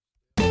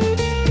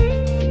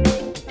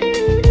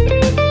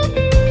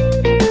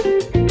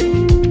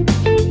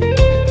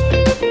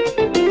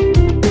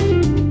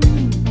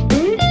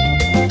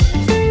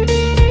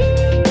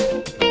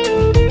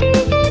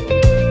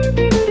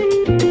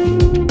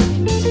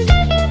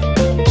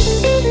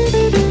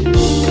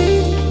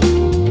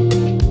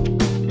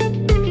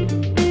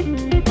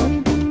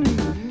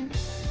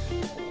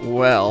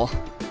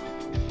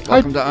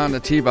welcome to On the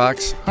Tee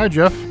Box. Hi,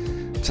 Jeff.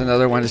 It's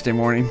another Wednesday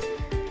morning.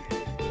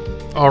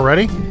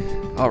 Already?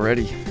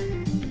 Already.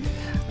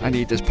 I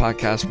need this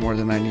podcast more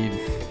than you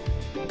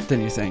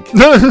think.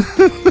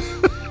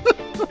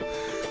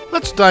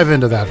 Let's dive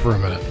into that for a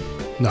minute.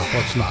 No,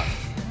 let's not.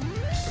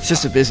 It's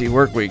just a busy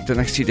work week. The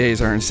next 2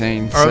 days are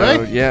insane. Are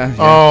they? Yeah.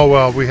 Oh,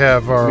 well, we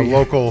have our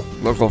local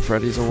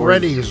Freddy's Award.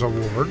 Freddy's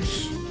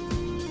Awards.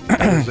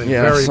 It's a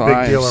very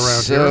big deal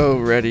around here. So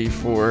ready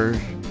for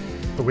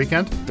the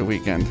weekend? The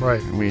weekend.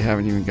 Right. We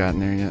haven't even gotten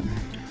there yet.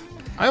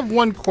 I have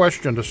one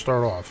question to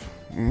start off.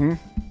 Mm-hmm.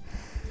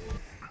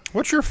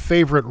 What's your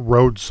favorite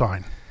road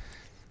sign?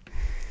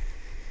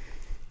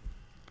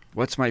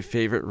 What's my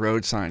favorite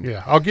road sign?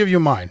 Yeah, I'll give you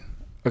mine.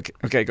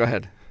 Okay, go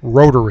ahead.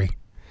 Rotary.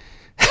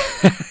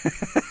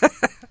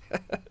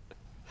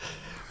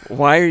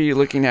 Why are you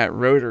looking at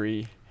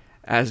Rotary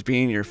as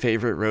being your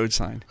favorite road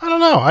sign? I don't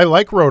know. I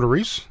like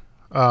rotaries,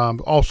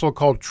 also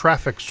called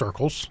traffic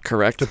circles.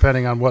 Correct.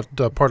 Depending on what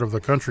part of the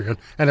country.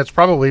 And it's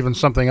probably even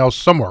something else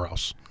somewhere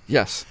else.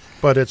 Yes.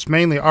 But it's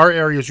mainly, our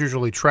area is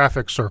usually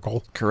traffic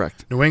circle.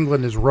 Correct. New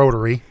England is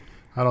rotary.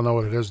 I don't know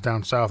what it is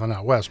down south and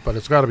out west, but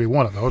it's got to be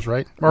one of those,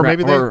 right? Or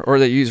maybe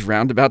they use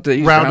roundabout. They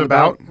use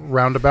roundabout.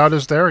 Roundabout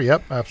is there.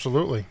 Yep,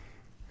 absolutely.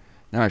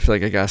 Now I feel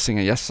like I gotta sing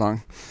a Yes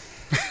song.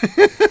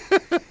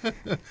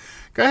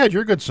 Go ahead,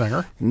 you're a good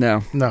singer.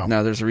 No.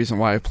 There's a reason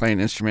why I play an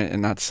instrument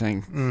and not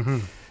sing. Mm-hmm.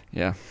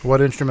 Yeah.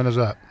 What instrument is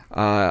that?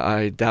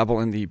 I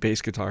dabble in the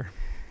bass guitar.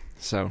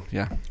 So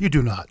yeah. You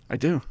do not. I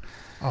do.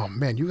 Oh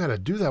man, you got to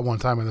do that one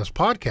time in this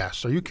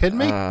podcast. Are you kidding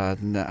me?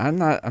 No,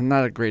 I'm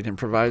not a great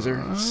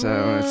improviser,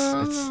 so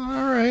it's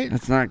all right.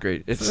 It's not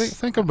great. It's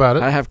think about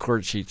it. I have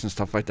chord sheets and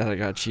stuff like that I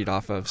got to cheat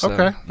off of. So,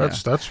 okay,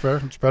 that's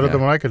fair. It's better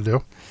than what I could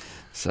do.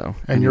 So.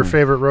 And your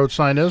favorite road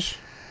sign is?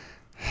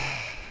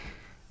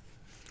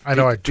 I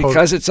know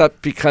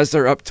because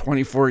they're up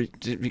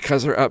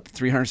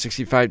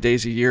 365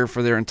 days a year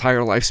for their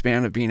entire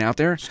lifespan of being out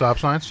there. Stop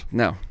signs?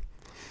 No.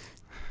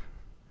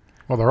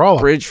 Well, they're all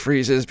bridge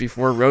freezes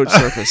before road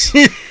surface.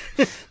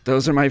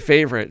 Those are my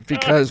favorite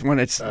because when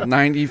it's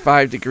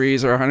 95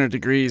 degrees or 100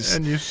 degrees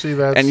and you see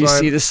that and you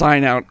see the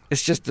sign out,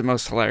 it's just the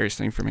most hilarious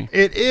thing for me.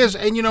 It is.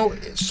 And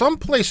some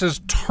places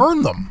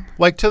turn them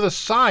like to the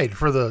side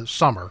for the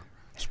summer,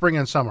 spring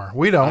and summer.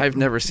 We don't. I've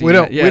never seen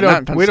that. Yeah,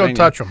 we don't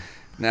touch them.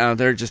 No,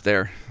 they're just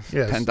there.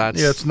 Yes. PennDOT's.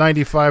 Yeah, it's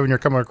 95 and you're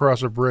coming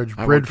across a bridge.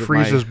 Bridge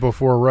freezes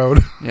before road.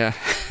 Yeah.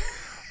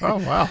 Oh,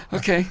 wow.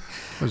 Okay.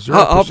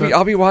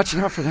 I'll be watching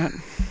out for that.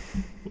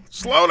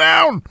 Slow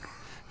down.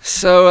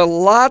 So a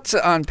lot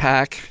to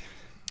unpack.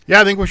 Yeah,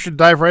 I think we should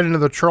dive right into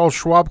the Charles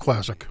Schwab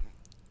Classic.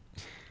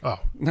 Oh.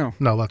 No,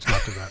 let's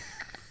not do that.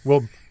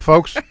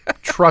 Folks,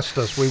 trust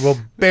us. We will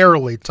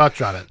barely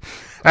touch on it.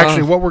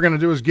 Actually, what we're going to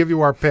do is give you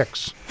our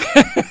picks.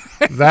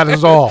 That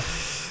is all.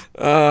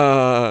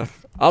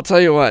 I'll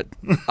tell you what.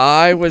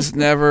 I was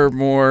never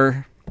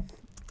more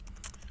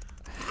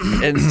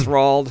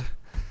enthralled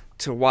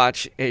to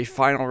watch a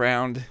final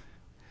round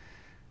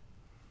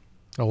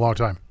in a long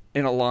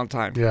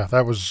time. Yeah,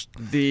 that was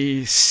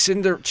the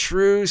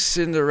true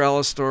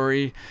Cinderella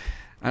story.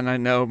 And I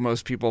know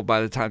most people, by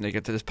the time they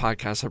get to this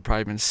podcast, have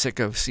probably been sick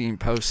of seeing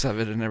posts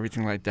of it and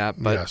everything like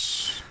that. But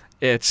yes.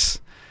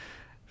 It's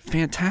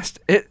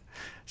fantastic.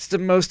 It's the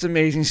most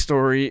amazing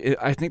story.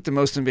 I think the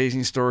most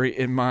amazing story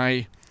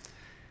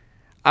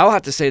I'll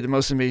have to say the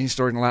most amazing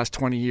story in the last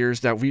 20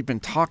 years that we've been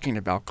talking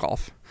about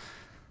golf.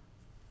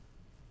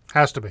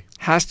 Has to be.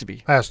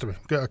 A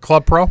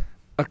club pro?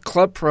 A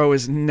club pro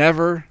is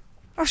never...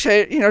 I'll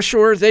say,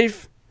 sure,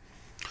 they've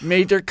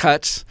made their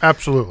cuts.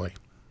 Absolutely.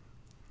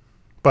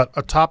 But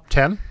a top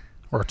 10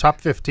 or a top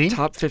 15?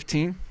 Top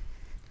 15.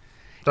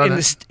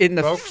 In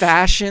the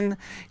fashion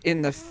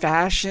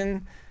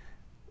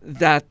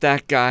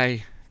that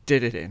guy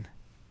did it in.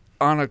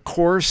 On a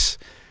course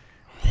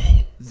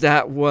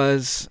that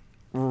was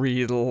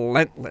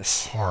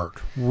relentless. Hard.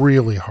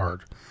 Really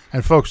hard.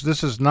 And folks,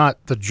 this is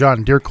not the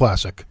John Deere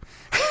Classic.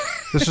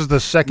 This is the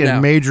second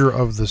major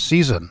of the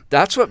season.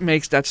 That's what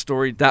makes that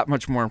story that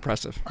much more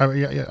impressive.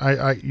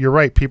 You're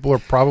right. People are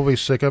probably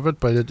sick of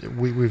it, but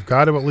we've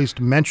got to at least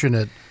mention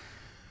it.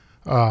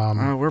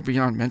 We're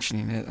beyond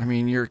mentioning it. I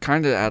mean, you're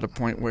kind of at a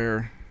point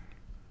where,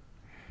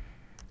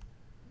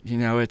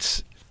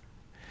 it's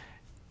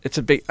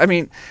a big. I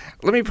mean,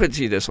 let me put it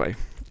to you this way: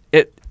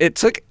 it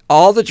took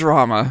all the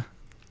drama,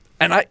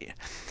 and I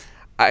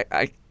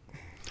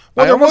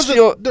almost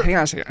feel. Hang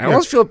on a second. I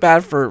almost feel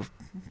bad for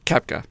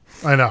Koepka.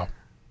 I know.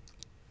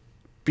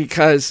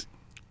 Because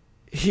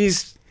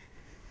he's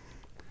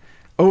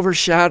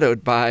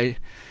overshadowed by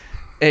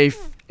a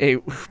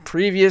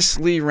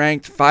previously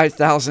ranked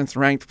 5,000th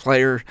ranked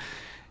player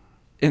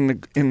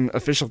in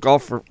official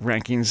golf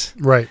rankings,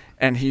 right?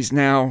 And he's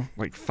now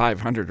like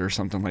 500 or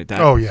something like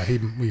that. Oh yeah, he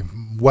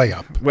way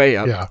up.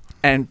 Yeah,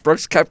 and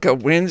Brooks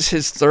Koepka wins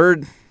his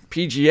third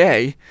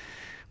PGA,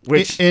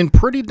 which in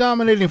pretty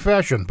dominating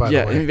fashion, by the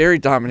way. Yeah, in very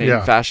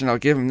dominating fashion. I'll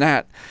give him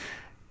that.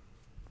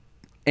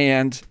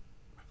 And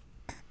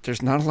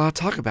there's not a lot of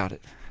talk about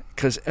it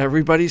because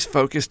everybody's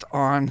focused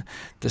on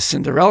the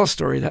Cinderella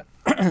story that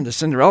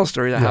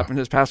happened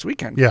this past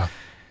weekend. Yeah.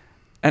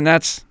 And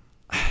that's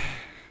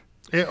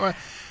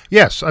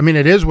yes, I mean,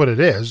 it is what it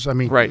is. I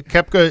mean, right.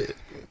 Koepka,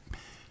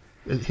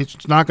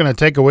 it's not going to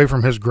take away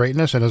from his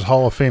greatness and his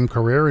Hall of Fame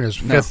career and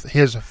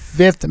his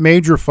fifth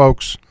major,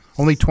 folks.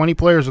 Only 20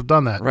 players have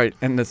done that. Right,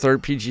 and the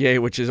third PGA,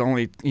 which is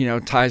only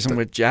ties him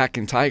with Jack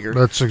and Tiger.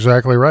 That's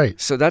exactly right.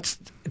 So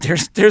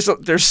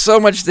there's so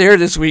much there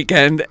this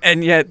weekend,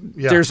 and yet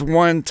there's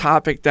one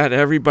topic that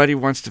everybody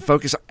wants to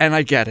focus on, and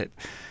I get it.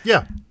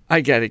 Yeah,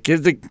 I get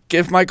it.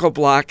 Give Michael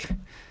Block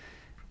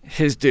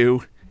his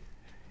due.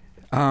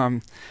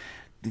 Then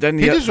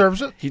he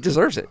deserves it. He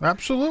deserves it.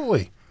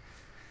 Absolutely.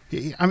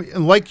 I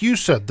mean, like you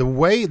said,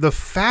 the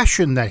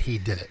fashion that he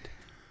did it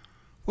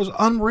was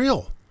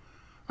unreal.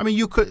 I mean,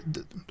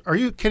 are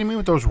you kidding me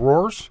with those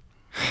roars?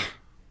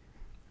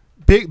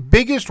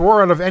 Biggest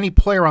roar out of any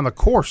player on the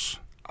course.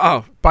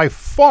 Oh. By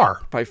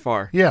far. By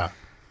far. Yeah.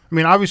 I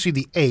mean, obviously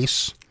the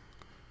ace.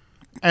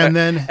 And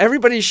then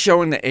everybody's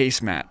showing the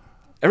ace, Matt.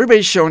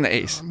 Everybody's showing the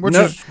ace. Which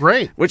is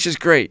great. Which is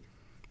great.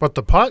 But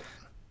the putt?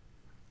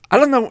 I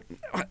don't know.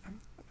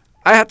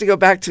 I have to go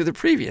back to the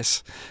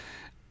previous.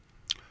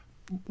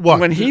 What?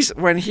 When he's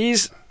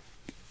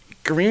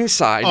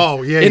greenside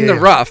in the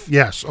rough.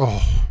 Yes.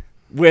 Oh.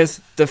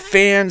 With the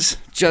fans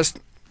just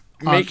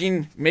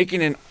making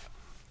an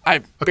a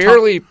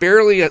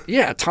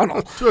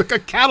tunnel. A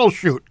cattle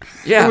chute.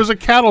 Yeah. It was a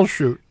cattle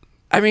chute.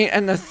 I mean,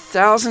 and the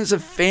thousands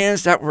of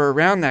fans that were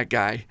around that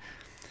guy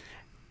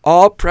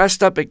all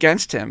pressed up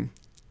against him,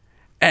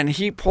 and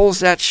he pulls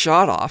that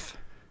shot off.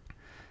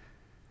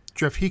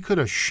 Jeff, he could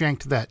have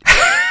shanked that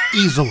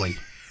easily.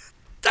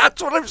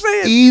 That's what I'm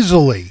saying.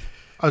 Easily.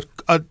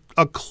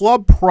 A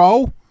club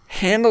pro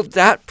handled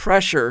that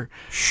pressure.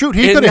 Shoot,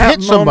 he could have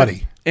hit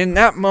somebody. In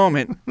that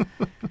moment,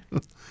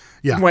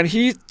 yeah. When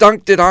he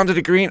dunked it onto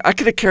the green, I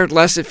could have cared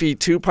less if he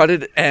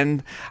two-putted,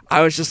 and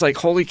I was just like,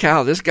 holy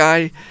cow, this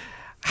guy,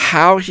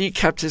 how he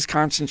kept his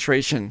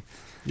concentration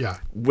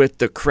with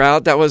the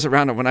crowd that was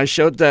around him. When I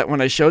showed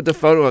the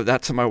photo of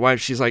that to my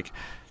wife, she's like,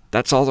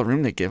 that's all the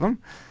room they give him?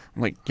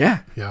 I'm like, yeah.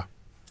 Yeah.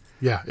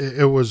 Yeah,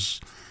 it was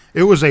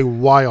a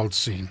wild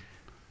scene.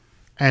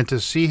 And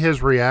to see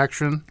his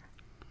reaction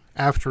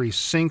after he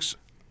sinks,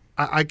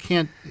 I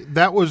can't.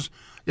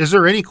 Is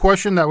there any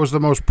question that was the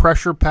most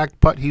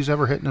pressure-packed putt he's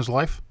ever hit in his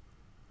life?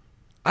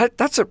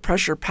 That's a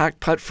pressure-packed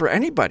putt for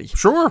anybody.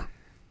 Sure.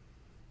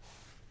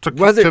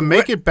 To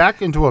make it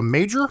back into a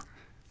major?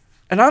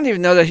 And I don't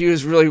even know that he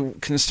was really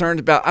concerned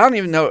about. I don't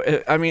even know.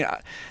 I mean,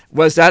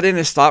 was that in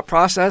his thought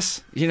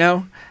process?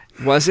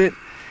 Was it?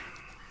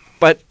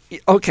 But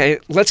okay,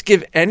 let's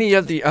give any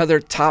of the other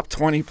top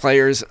 20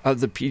 players of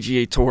the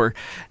PGA Tour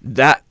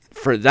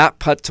for that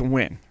putt to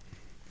win.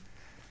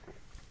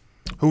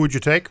 Who would you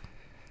take?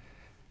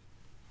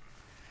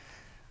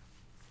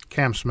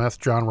 Cam Smith,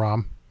 Jon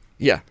Rahm.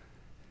 Yeah.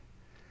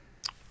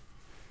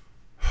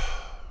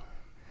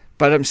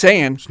 But I'm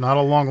saying it's not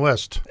a long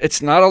list.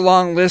 It's not a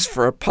long list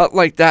for a putt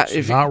like that.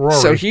 It's not Rory.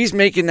 So he's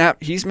making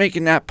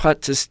that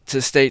putt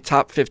to stay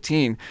top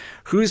 15.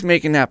 Who's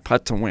making that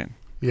putt to win?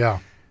 Yeah.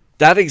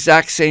 That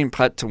exact same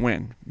putt to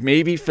win.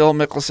 Maybe Phil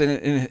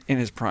Mickelson in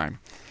his prime.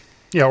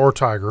 Yeah, or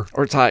Tiger.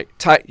 Or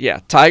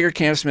Tiger,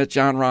 Cam Smith,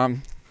 Jon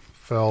Rahm,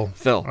 Phil.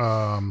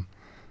 And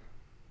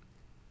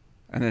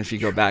then if you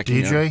go back,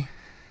 DJ.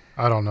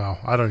 I don't know.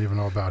 I don't even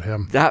know about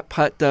him. That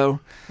putt though.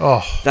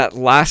 Oh.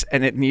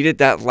 And it needed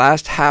that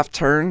last half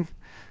turn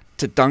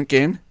to dunk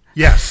in.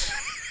 Yes.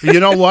 You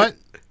know what?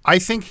 I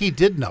think he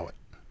did know it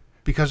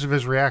because of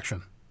his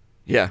reaction.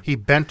 Yeah. He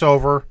bent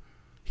over.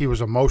 He was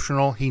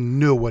emotional. He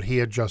knew what he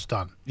had just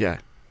done. Yeah.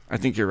 I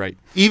think you're right.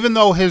 Even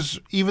though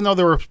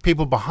there were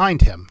people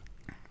behind him.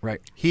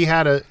 Right. He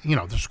had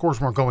the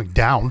scores weren't going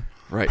down.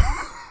 Right.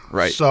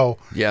 Right. So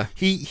yeah.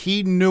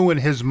 He knew in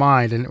his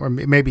mind, or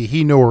maybe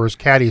he knew, or his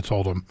caddy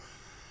told him.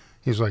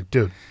 He's like,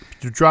 dude,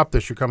 you drop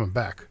this, you're coming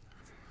back.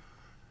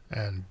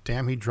 And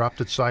damn, he dropped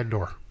it side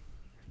door.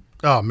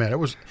 Oh man, it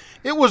was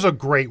a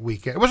great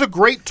weekend. It was a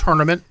great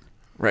tournament.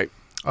 Right.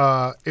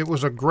 It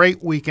was a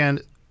great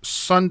weekend.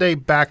 Sunday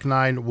back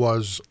nine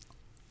was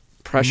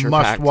pressure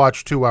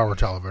must-watch 2-hour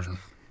television.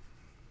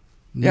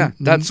 Yeah,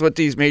 that's what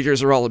these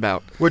majors are all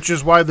about. Which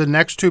is why the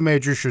next two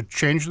majors should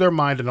change their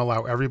mind and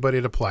allow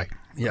everybody to play.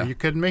 Yeah. Are you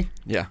kidding me?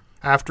 Yeah.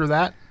 After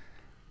that,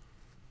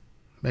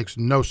 makes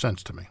no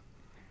sense to me.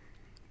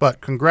 But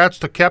congrats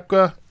to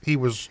Koepka. He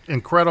was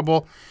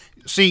incredible.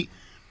 See,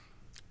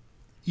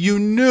 you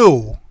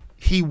knew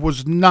he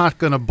was not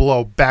going to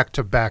blow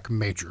back-to-back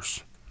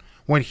majors.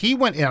 When he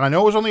went in, I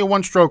know it was only a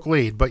one-stroke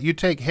lead, but you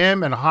take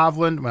him and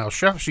Hovland,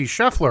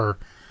 Scheffler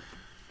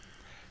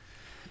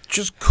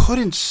just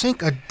couldn't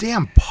sink a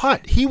damn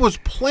putt. He was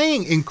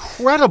playing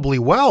incredibly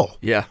well.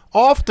 Yeah.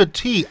 Off the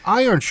tee,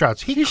 iron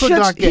shots. He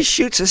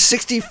shoots a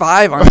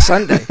 65 on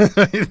Sunday.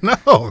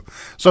 No.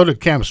 So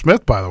did Cam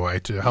Smith, by the way,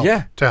 to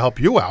help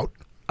you out.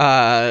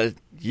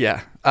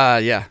 Yeah.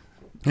 Did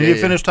he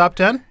finish top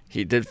 10?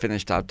 He did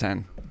finish top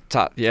 10.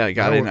 He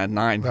got in at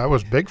 9. That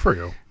was big for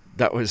you.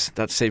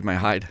 that saved my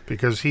hide.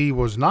 Because he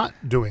was not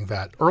doing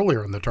that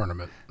earlier in the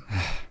tournament.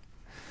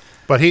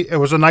 But it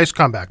was a nice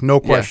comeback, no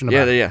question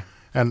about it. Yeah.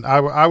 And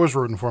I was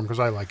rooting for him because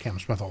I like Cam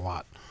Smith a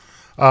lot.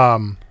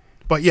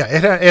 But yeah,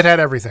 it had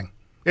everything.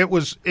 It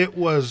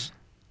was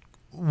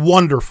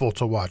wonderful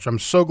to watch. I'm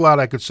so glad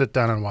I could sit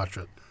down and watch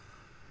it,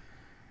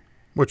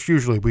 which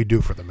usually we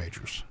do for the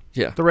majors.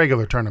 Yeah, the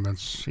regular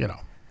tournaments,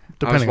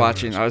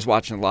 depending. I was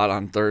watching a lot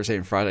on Thursday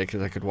and Friday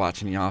because I could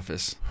watch in the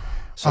office.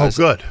 So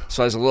good.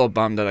 So I was a little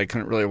bummed that I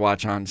couldn't really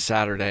watch on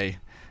Saturday.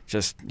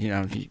 Just you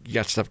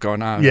got stuff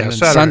going on. Yeah, and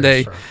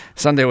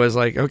Sunday was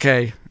like,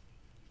 okay,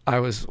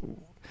 I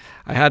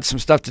had some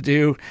stuff to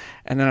do,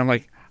 and then I'm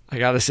like, I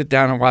got to sit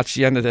down and watch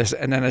the end of this.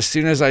 And then as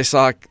soon as I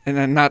saw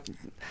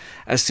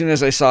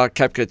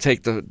Koepka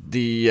take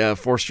the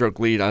 4-stroke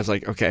lead, I was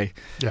like, okay,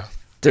 yeah,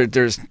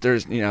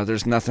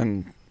 there's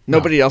nothing.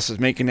 Nobody else is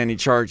making any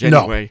charge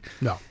anyway.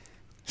 No.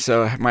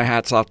 So my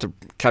hat's off to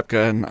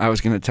Koepka, and I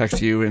was going to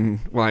text you, and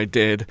I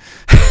did.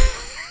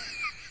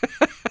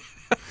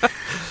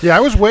 Yeah, I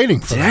was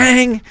waiting for that.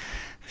 Dang.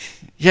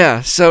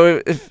 Yeah.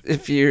 So if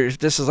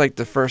this is like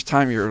the first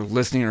time you're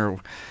listening or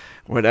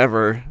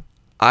whatever,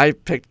 I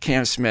picked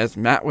Cam Smith.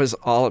 Matt was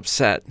all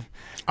upset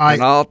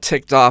and all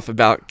ticked off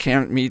about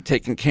me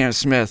taking Cam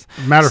Smith.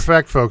 Matter of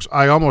fact, folks,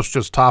 I almost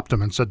just topped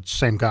him and said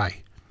same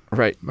guy.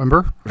 Right.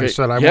 Remember? Right. I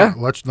said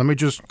let me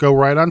just go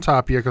right on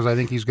top of you because I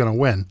think he's going to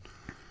win.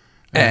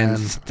 And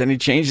then he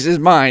changes his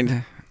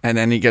mind. And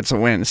then he gets a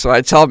win. So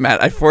I tell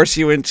Matt, I force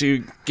you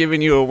into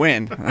giving you a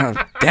win. Oh,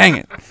 dang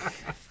it.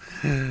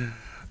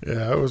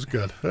 Yeah, it was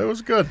good. It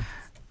was good.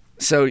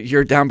 So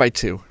you're down by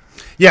 2.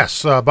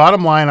 Yes.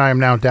 Bottom line, I am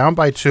now down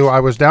by 2.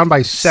 I was down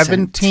by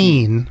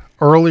 17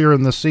 earlier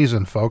in the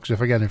season, folks.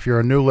 If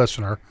you're a new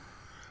listener,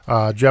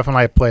 Jeff and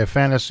I play a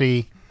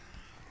fantasy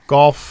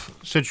golf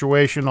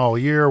situation all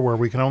year where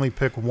we can only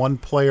pick one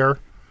player,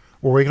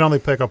 or we can only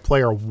pick a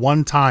player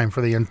one time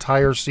for the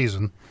entire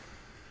season.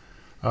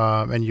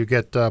 And you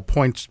get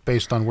points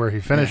based on where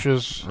he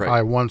finishes. Yeah, right.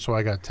 I won, so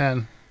I got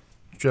 10.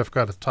 Jeff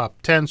got a top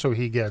 10, so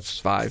he gets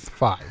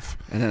 5.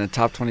 And then a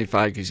top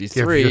 25 gives you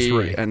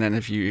 3. And then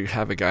if you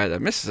have a guy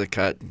that misses a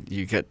cut,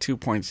 you get 2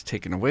 points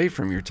taken away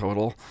from your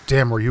total.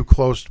 Damn, were you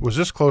close? Was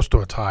this close to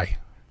a tie?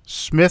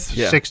 Smith,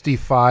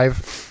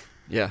 65.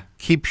 Yeah.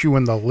 Keeps you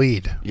in the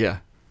lead. Yeah.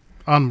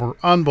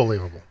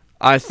 Unbelievable.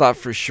 I thought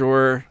for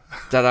sure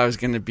that I was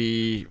going to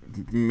be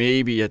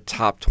maybe a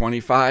top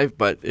 25,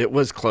 but it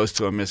was close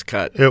to a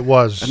miscut. It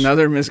was.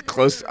 Another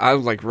close. I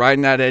was like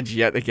riding that edge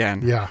yet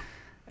again. Yeah.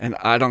 And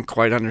I don't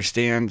quite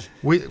understand.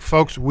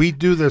 We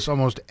do this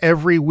almost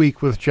every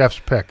week with Jeff's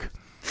pick.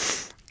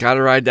 Got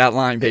to ride that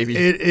line, baby.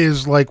 It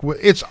is like,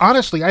 it's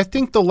honestly, I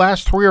think the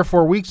last 3 or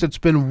 4 weeks, it's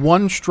been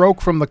one stroke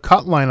from the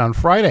cut line on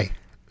Friday.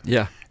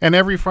 Yeah. And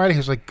every Friday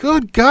he's like,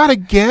 good God,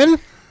 again?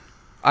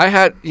 I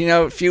had,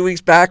 a few weeks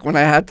back when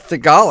I had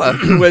Thigala,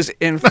 who was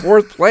in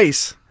 4th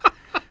place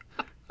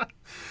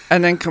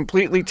and then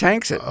completely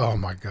tanks it. Oh,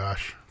 my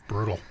gosh.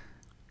 Brutal.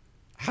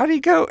 How do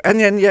you go? And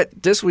then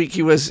yet this week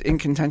he was in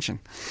contention.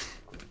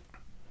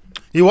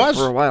 He was?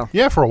 For a while.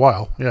 Yeah, for a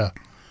while. Yeah.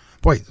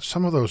 Boy,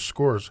 some of those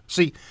scores.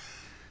 See,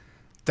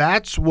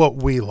 that's what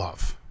we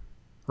love,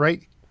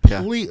 right? Yeah.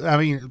 I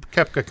mean,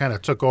 Koepka kind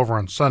of took over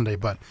on Sunday,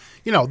 but,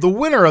 the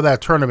winner of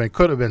that tournament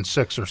could have been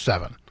 6 or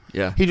 7.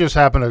 Yeah. He just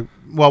happened to,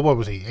 what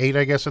was he, 8,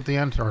 I guess, at the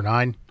end, or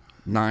 9?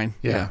 9.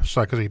 Yeah.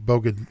 So, because he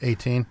bogeyed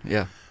 18.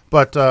 Yeah.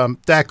 But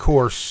that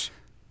course,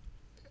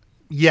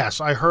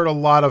 yes, I heard a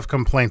lot of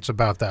complaints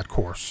about that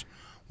course.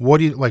 What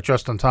do you, like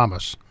Justin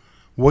Thomas,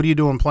 what are you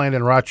doing playing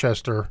in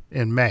Rochester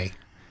in May?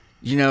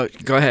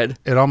 Go ahead.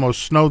 It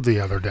almost snowed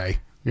the other day,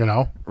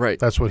 Right.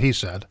 That's what he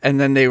said. And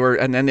then they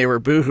were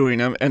boo-hooing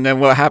him. And then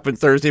what happened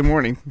Thursday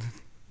morning?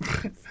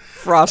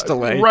 Frost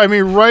delay. I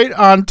mean, right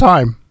on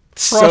time.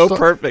 So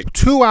perfect.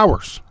 2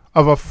 hours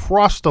of a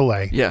frost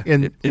delay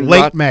in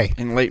late May.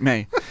 In late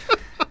May.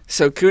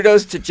 So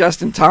kudos to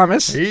Justin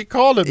Thomas. He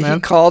called it, man.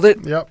 He called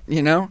it. Yep.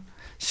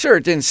 Sure,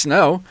 it didn't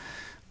snow,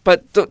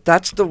 but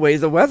that's the way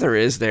the weather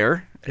is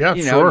there. Yeah,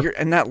 sure.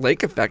 And that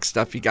lake effect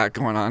stuff you got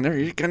going on there,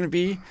 you're going to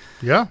be.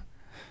 Yeah.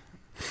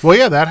 Well,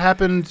 yeah, that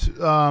happened,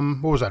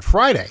 what was that,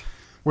 Friday,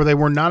 where they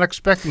were not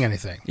expecting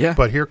anything. Yeah.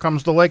 But here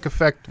comes the lake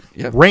effect.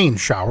 Yep. Rain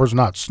showers,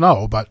 not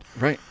snow, but.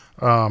 Right.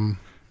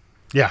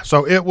 Yeah,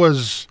 so it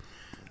was.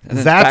 And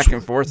then back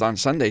and forth on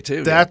Sunday,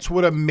 too. That's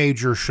what a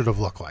major should have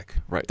looked like.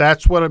 Right.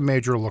 That's what a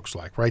major looks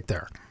like right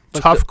there.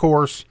 Tough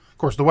course. Of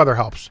course, the weather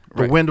helps.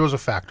 The wind was a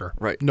factor.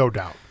 Right. No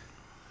doubt.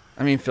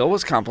 I mean, Phil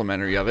was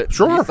complimentary of it.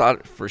 Sure. He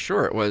thought for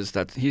sure it was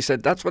that. He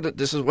said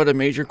this is what a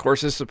major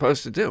course is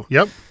supposed to do.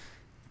 Yep.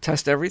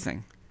 Test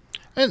everything.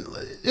 And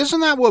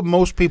isn't that what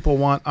most people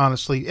want,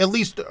 honestly? At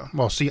least,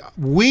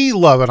 we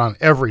love it on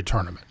every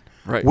tournament.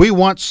 Right. We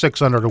want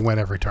 6 under to win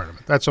every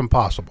tournament. That's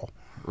impossible.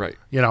 Right.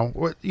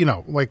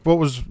 Like what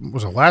was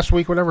it last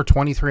week, whatever,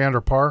 23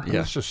 under par?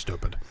 Yeah. It's just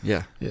stupid.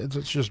 Yeah.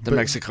 It's just the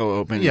Mexico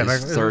Open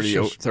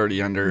is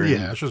 30 under.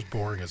 Yeah, it's just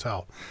boring as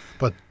hell.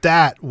 But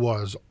that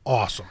was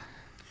awesome.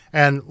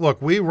 And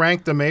look, we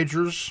ranked the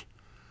majors.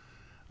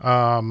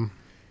 I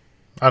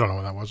I don't know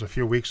when that was, a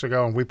few weeks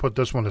ago, and we put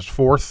this one as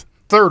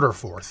third or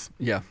fourth.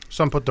 Yeah.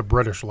 Some put the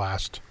British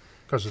last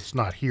because it's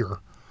not here.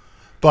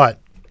 But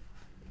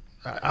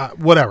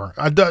whatever.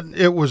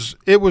 It was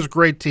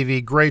great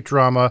TV, great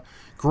drama,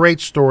 great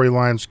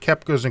storylines.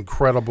 Koepka's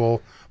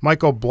incredible.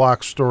 Michael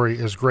Block's story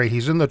is great.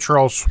 He's in the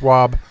Charles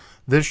Schwab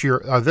this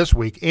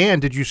week.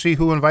 And did you see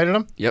who invited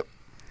him? Yep.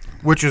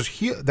 Which is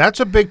that's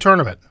a big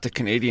tournament. The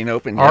Canadian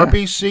Open. Yeah.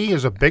 RBC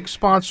is a big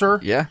sponsor.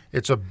 Yeah.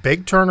 It's a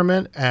big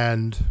tournament,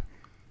 and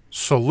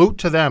salute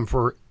to them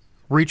for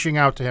reaching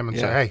out to him and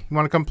say, hey, you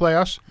want to come play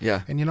us?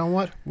 Yeah. And you know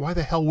what? Why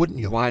the hell wouldn't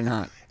you? Why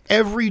not?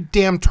 Every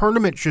damn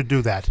tournament should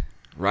do that.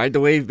 Ride the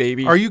wave,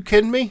 baby. Are you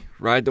kidding me?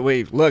 Ride the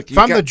wave. Look, if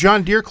I'm the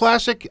John Deere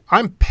Classic,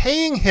 I'm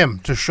paying him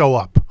to show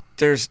up.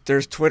 There's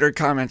Twitter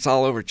comments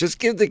all over. Just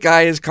give the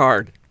guy his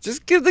card.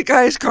 Just give the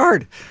guy his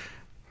card.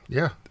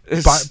 Yeah.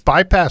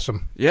 Bypass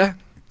him. Yeah.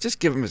 Just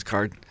give him his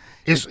card.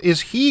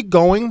 Is he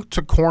going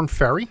to Korn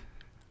Ferry?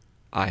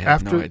 I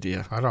have no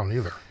idea. I don't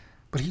either.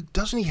 But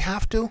doesn't he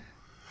have to?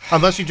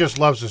 Unless he just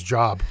loves his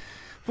job.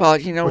 Well,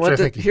 you know what?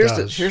 Here's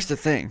the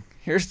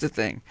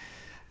thing.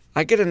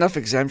 I get enough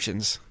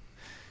exemptions,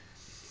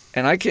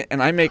 and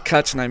I make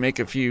cuts, and I make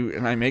a few,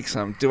 and I make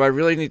some. Do I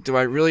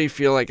really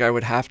feel like I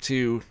would have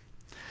to?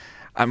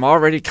 I'm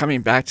already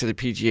coming back to the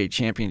PGA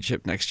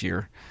Championship next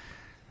year,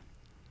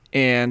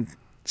 and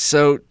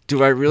so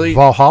do I really?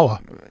 Valhalla.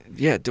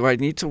 Yeah. Do I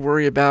need to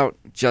worry about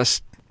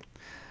just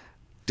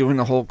doing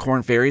the whole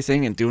Korn Ferry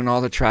thing and doing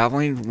all the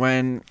traveling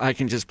when I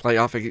can just play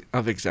off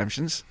of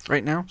exemptions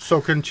right now?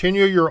 So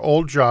continue your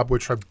old job,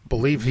 which I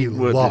believe he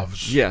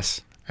loves.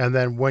 Yes. And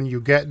then when you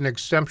get an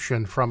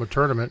exemption from a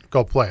tournament,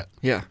 go play it.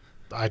 Yeah.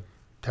 I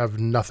have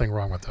nothing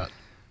wrong with that.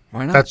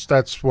 Why not?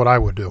 That's what I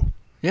would do.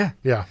 Yeah.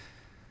 Yeah.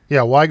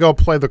 Yeah, why go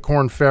play the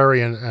Korn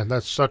Ferry, and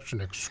that's such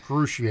an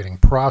excruciating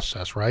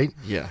process, right?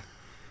 Yeah.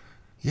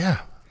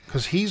 Yeah,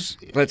 because he's...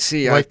 Let's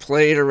see, I've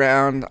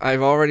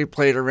already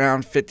played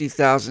around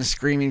 50,000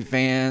 screaming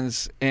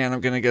fans, and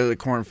I'm going to go to the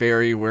Korn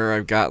Ferry where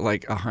I've got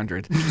like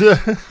 100.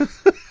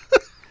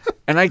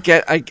 And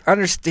I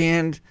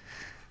understand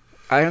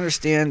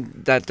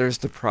that there's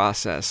the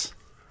process.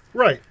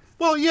 Right.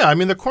 Well, yeah, I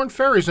mean, the Korn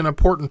Ferry is an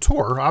important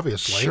tour,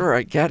 obviously. Sure,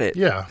 I get it.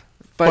 Yeah.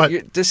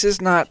 But this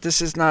is not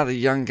a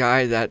young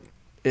guy that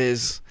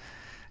is,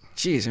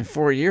 geez, in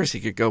 4 years he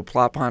could go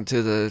plop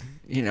onto the,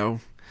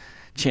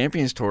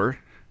 Champions Tour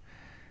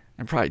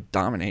and probably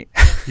dominate.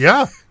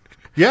 Yeah.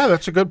 Yeah,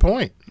 that's a good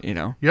point.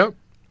 Yep.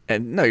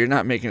 And no, you're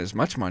not making as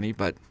much money,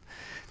 but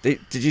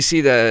did you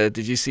see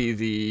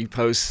the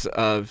posts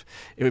of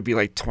it would be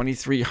like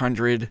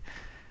 2,300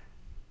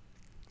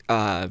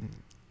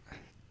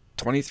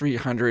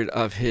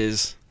 of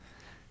his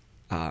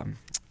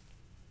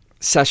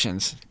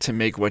sessions to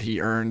make what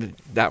he earned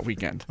that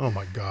weekend. Oh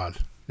my God.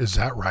 Is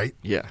that right?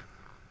 Yeah.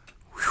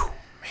 Whew,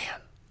 man.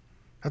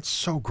 That's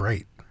so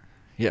great.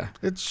 Yeah.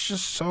 It's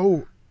just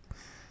so...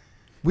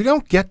 We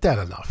don't get that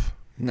enough.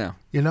 No.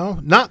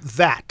 Not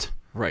that.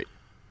 Right.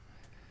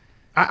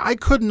 I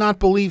could not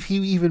believe he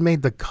even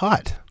made the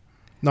cut,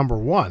 number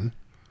one.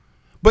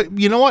 But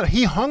you know what?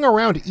 He hung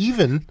around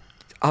even.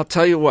 I'll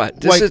tell you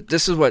what.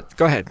 This is what...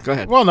 Go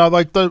ahead. Well, no,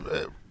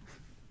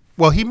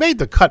 he made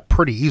the cut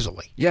pretty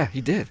easily. Yeah,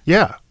 he did.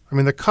 Yeah. I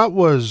mean, the cut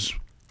was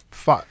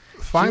five.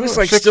 He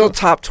was still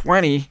top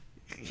 20.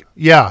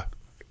 Yeah.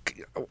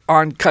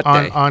 On cut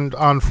day.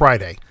 On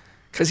Friday.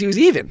 Because he was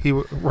even.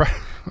 Right.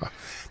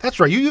 That's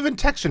right. You even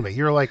texted me.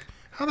 You're like,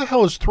 how the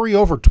hell is 3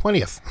 over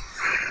 20th?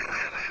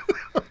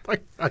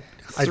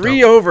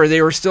 Three over,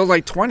 they were still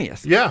like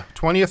 20th. Yeah,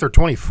 20th or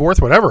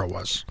 24th, whatever it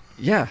was.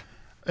 Yeah.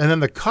 And then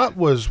the cut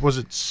was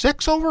it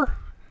 6 over?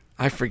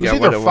 I forget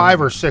what it was. Either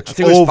 5 or 6 I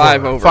think it was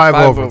 5 over. 5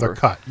 over the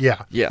cut,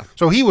 yeah. Yeah.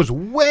 So he was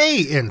way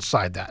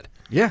inside that.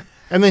 Yeah.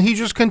 And then he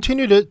just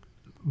continued it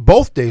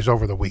both days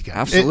over the weekend.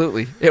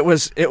 Absolutely. It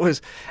was,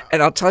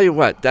 and I'll tell you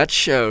what,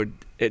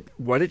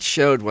 what it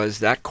showed was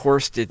that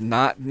course did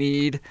not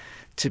need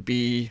to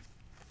be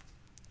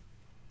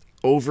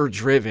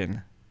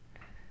overdriven.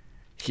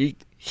 He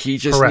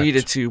just Correct.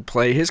 needed to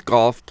play his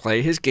golf,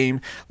 play his game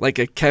like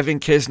a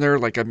Kevin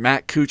Kisner, like a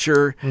Matt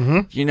Kuchar,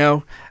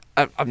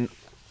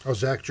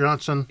 Zach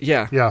Johnson.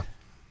 Yeah. Yeah.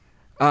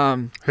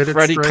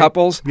 Freddie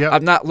Couples. Yep.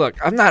 I'm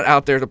not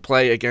out there to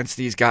play against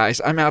these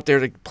guys. I'm out there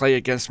to play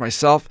against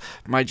myself.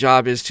 My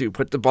job is to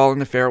put the ball in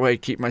the fairway,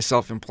 keep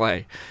myself in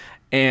play.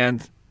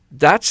 And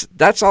that's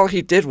all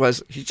he did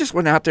was he just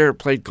went out there and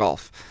played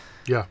golf.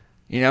 Yeah.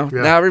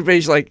 Now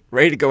everybody's like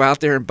ready to go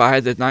out there and buy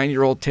the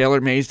 9-year-old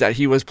TaylorMades that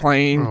he was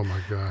playing. Oh my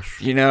gosh.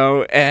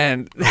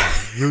 And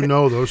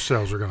those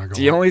sales are going to go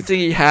the up. only thing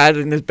he had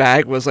in his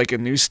bag was like a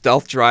new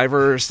stealth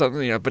driver or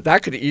something, but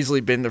that could have easily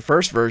been the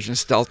first version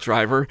stealth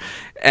driver.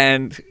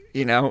 And,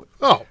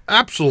 Oh,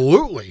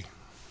 absolutely.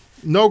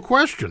 No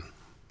question.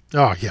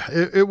 Oh yeah,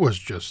 it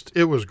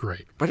was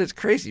great. But it's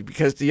crazy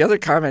because the other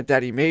comment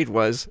that he made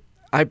was,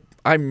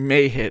 I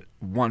may hit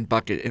one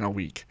bucket in a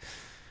week.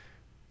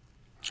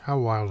 How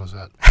wild is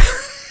that?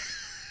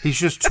 He's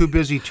just too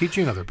busy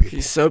teaching other people.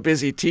 He's so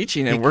busy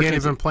teaching and he working. He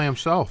can't even play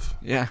himself.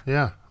 Yeah.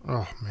 Yeah.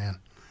 Oh, man.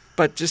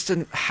 but just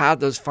to have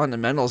those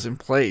fundamentals in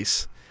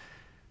place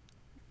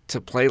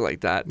to play like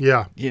that.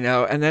 Yeah.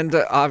 And then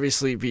to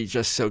obviously be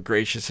just so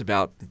gracious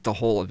about the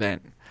whole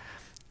event.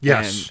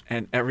 Yes.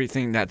 And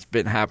everything that's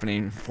been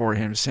happening for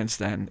him since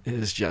then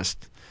is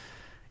just,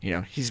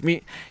 he's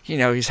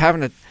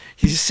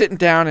sitting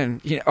down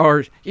and,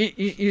 or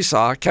you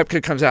saw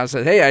Koepka comes out and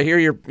said, "Hey, I hear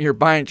you're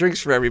buying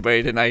drinks for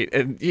everybody tonight."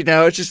 And,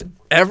 it's just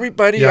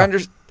everybody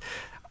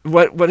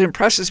what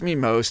impresses me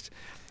most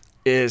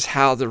is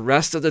how the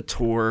rest of the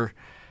tour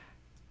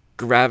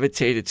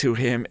gravitated to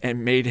him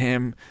and made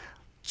him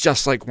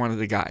just like one of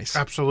the guys.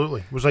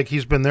 Absolutely. It was like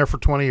he's been there for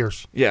 20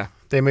 years. Yeah.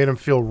 They made him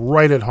feel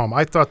right at home.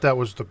 I thought that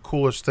was the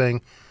coolest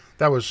thing.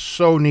 That was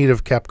so neat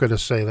of Koepka to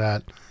say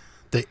that.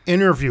 The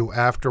interview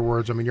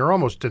afterwards, I mean,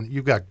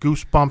 you've got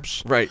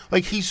goosebumps. Right.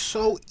 Like, he's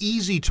so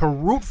easy to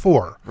root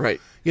for.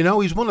 Right.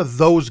 He's one of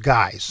those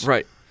guys.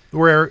 Right.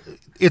 Where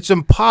it's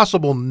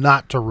impossible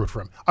not to root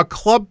for him. A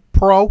club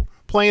pro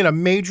playing a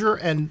major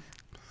and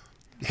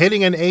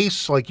hitting an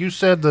ace, like you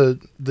said, the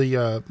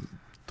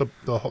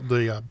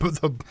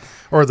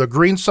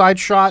greenside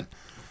shot,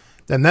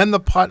 and then the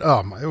putt.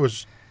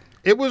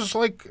 It was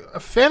like a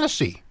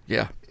fantasy.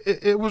 Yeah.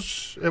 It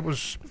was.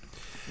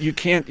 You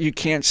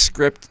can't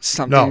script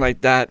something like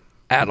that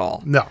at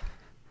all. No.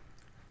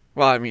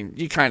 Well, I mean,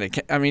 you kind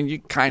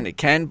of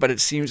can, but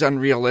it seems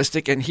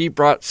unrealistic, and he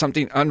brought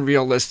something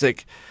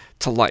unrealistic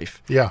to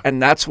life. Yeah.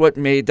 And that's what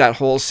made that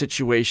whole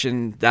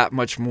situation that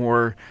much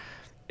more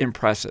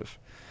impressive.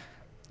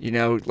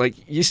 Like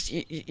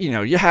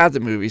you have the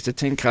movies, the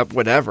Tin Cup,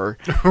 whatever,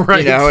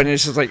 right. And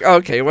it's just like,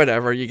 okay,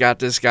 whatever. You got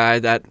this guy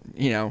that,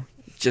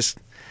 just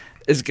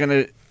is going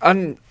to,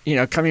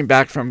 coming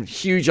back from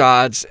huge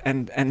odds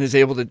and is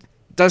able to,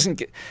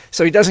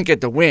 he doesn't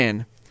get the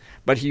win,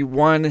 but he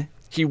won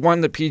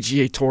the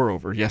PGA Tour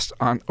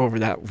over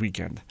that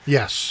weekend.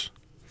 Yes.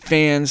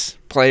 Fans,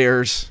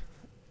 players,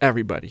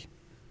 everybody.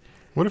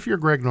 What if you're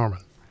Greg Norman?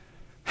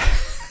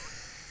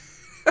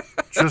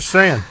 Just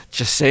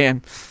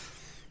saying.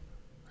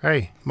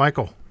 Hey,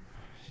 Michael.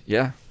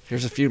 Yeah,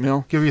 here's a few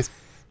mil. Give you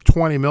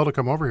 20 mil to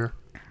come over here.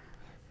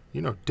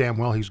 You know damn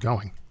well he's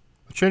going.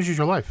 It changes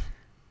your life.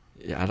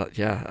 Yeah,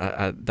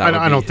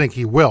 I don't think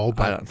he will,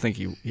 but I don't think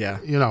he. Yeah,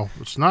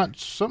 it's not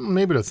something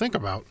maybe to think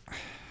about.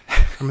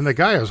 I mean, the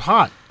guy is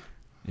hot.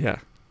 Yeah,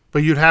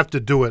 but you'd have to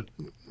do it.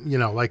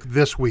 Like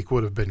this week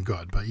would have been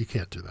good, but you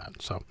can't do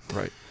that. So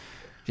right.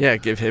 Yeah,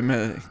 give him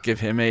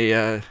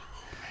a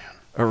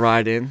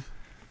ride in.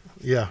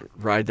 Yeah,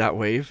 ride that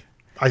wave.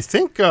 I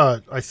think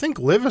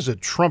Liv is at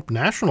Trump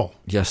National.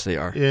 Yes, they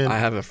are. I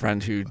have a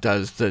friend who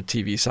does the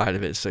TV side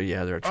of it, so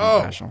yeah, they're at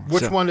Trump National.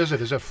 Which one is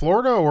it? Is it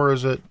Florida or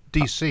is it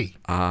D.C.?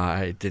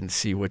 I didn't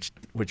see which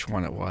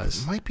one it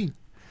was. It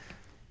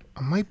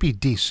might be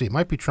D.C. It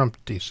might be Trump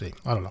D.C.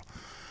 I don't know.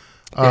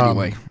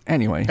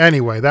 Anyway,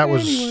 that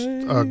was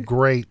a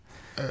great,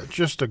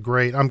 just a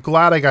great. I'm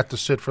glad I got to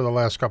sit for the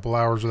last couple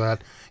hours of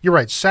that. You're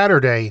right.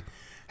 Saturday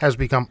has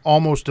become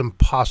almost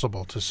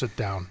impossible to sit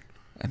down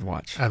and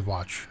watch.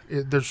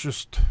 There's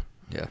just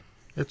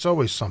it's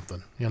always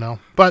something,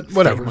 But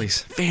whatever.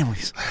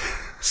 Families,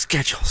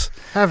 schedules.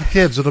 Have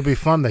kids. It'll be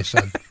fun. They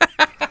said.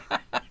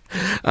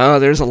 Oh,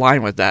 there's a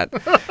line with that.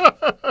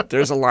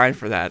 There's a line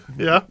for that.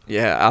 Yeah.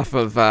 Yeah, off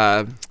of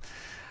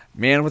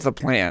Man with a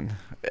Plan.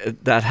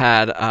 That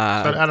had. Is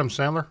that Adam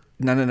Sandler?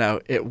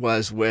 No. It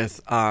was with.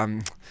 Oh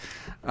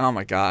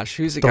my gosh,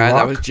 who's the The guy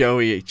Rock? that was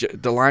Joey?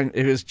 The line.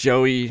 It was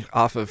Joey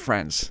off of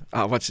Friends.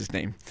 What's his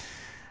name?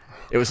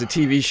 It was a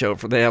TV show.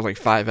 They have like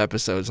 5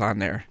 episodes on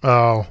there.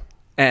 Oh.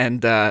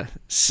 And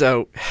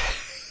so,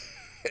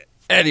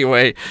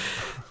 anyway,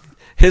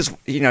 he's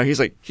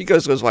like, he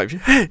goes to his wife,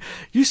 "Hey,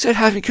 you said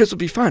having kids would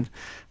be fun."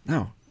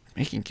 No,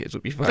 making kids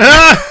would be fun.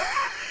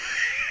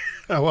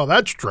 Oh, well,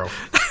 that's true.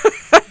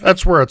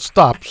 That's where it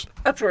stops.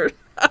 That's where.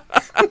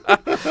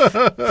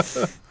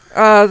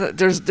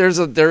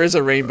 There is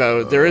a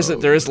rainbow. There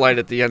is light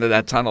at the end of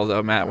that tunnel,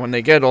 though, Matt. When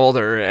they get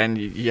older and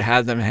you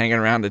have them hanging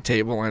around the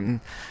table and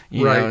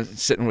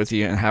sitting with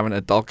you and having an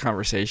adult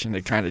conversation,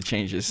 it kind of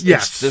changes.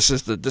 Yes, this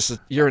is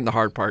you're in the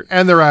hard part.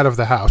 And they're out of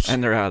the house. Yeah,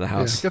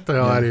 get the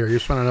hell out of here. You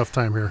spent enough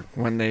time here.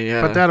 When they.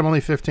 But Dad, I'm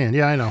only 15.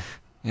 Yeah, I know.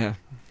 Yeah.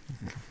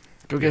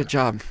 Go get a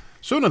job.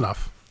 Soon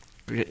enough.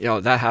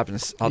 That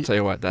happens. I'll tell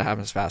you what. That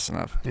happens fast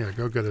enough. Yeah,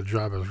 go get a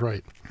job is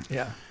right.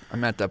 Yeah,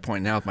 I'm at that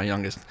point now with my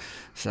youngest,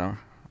 so.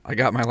 I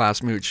got my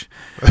last mooch.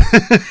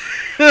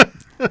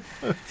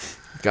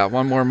 Got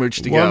one more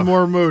mooch to go. One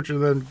more mooch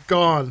and then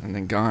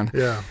gone.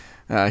 Yeah.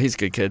 He's a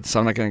good kid, so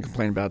I'm not going to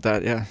complain about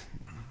that. Yeah.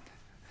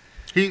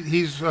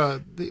 He's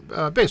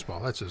baseball.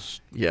 That's his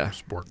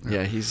sport.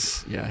 Yeah,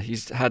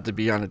 he's had to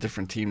be on a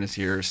different team this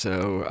year.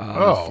 So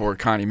for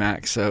Connie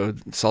Mack, so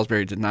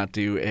Salisbury did not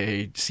do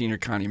a senior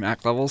Connie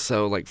Mack level.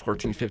 So like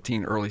 14,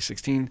 15, early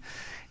 16.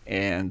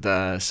 And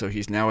so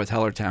he's now with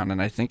Hellertown,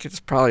 and I think it's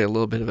probably a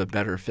little bit of a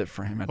better fit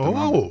for him at the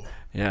moment.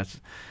 Yeah.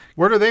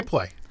 Where do they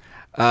play?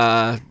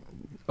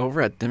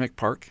 Over at Dimmock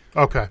Park.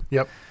 Okay.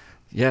 Yep.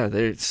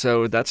 Yeah.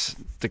 So that's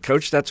the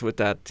coach that's with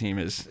that team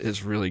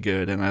is really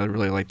good, and I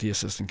really like the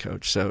assistant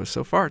coach. So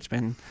far it's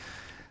been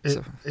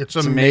It's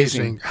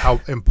amazing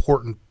how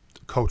important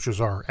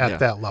coaches are at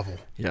that level,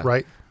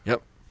 right?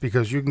 Yep.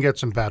 Because you can get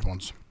some bad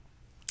ones.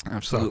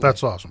 Absolutely. So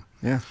that's awesome.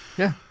 Yeah.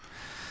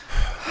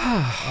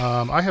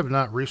 I have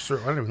not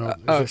researched. I don't even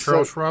know. Is it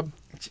Charles Schwab?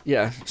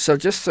 Yeah. So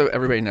just so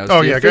everybody knows,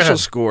 the the official official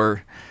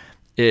score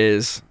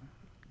is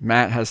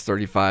Matt has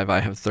 35. I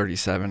have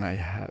 37. I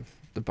have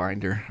the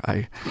binder.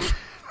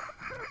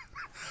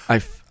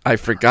 I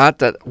forgot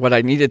that what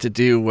I needed to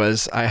do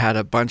was I had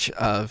a bunch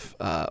of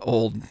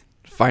old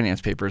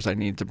finance papers I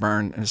needed to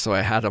burn, and so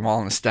I had them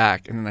all in a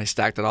stack, and then I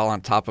stacked it all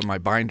on top of my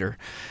binder.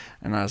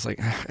 And I was like,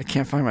 I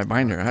can't find my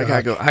binder.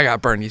 I gotta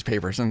burn these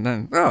papers. And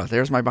then,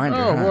 there's my binder.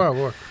 Wow,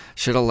 look.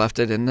 Should have left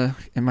it in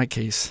my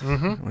case.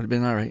 Mm-hmm. Would have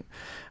been all right.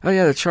 Oh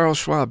yeah, the Charles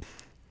Schwab.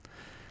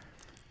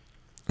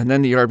 And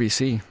then the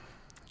RBC.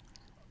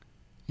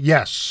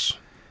 Yes,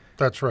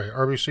 that's right.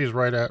 RBC is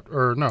right at,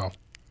 or no.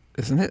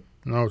 Isn't it?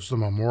 No, it's the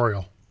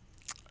Memorial.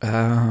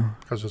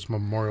 Because it's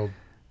Memorial.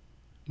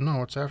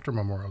 No, it's after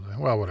Memorial Day.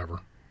 Well, whatever.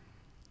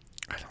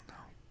 I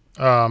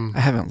don't know.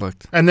 I haven't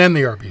looked. And then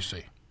the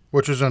RBC,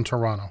 which is in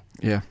Toronto.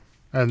 Yeah.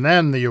 And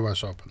then the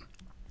U.S. Open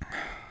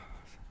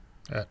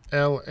at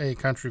L.A.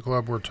 Country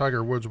Club, where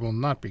Tiger Woods will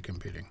not be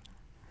competing.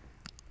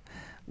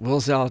 Will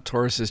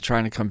Zalatoris is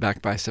trying to come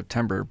back by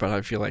September, but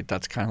I feel like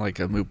that's kind of like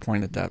a moot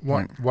point at that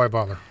point. Why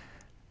bother?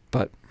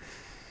 But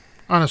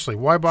honestly,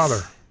 why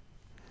bother?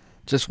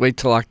 Just wait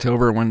till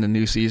October when the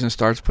new season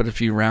starts. Put a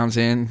few rounds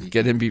in.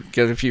 Get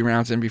a few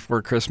rounds in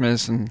before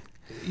Christmas, and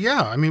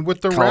yeah, I mean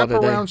with the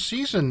wraparound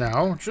season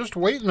now, just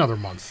wait another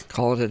month.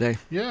 Call it a day.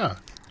 Yeah.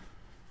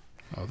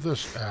 Oh,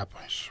 this app!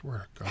 I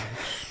swear to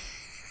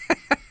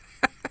God.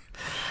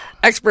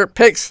 Expert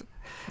picks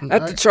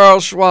at the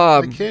Charles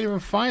Schwab. I can't even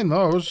find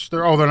those.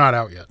 They're not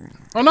out yet.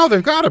 Oh no,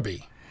 they've got to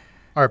be.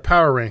 All right,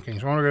 power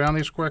rankings. Want to go down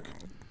these quick?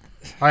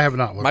 I have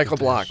not looked. Michael at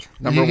Block, these.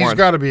 number one. He's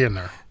got to be in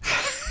there.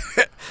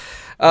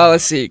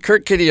 Let's see.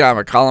 Kurt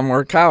Kitayama, Colin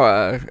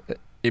Morikawa,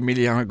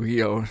 Emiliano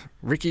Grillo,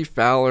 Ricky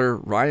Fowler,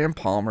 Ryan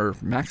Palmer,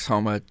 Max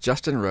Homa,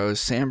 Justin Rose,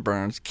 Sam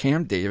Burns,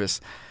 Cam Davis,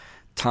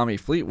 Tommy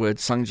Fleetwood,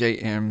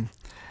 Sungjae Im,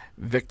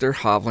 Victor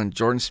Hovland,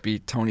 Jordan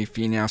Spieth, Tony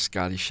Finau,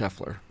 Scotty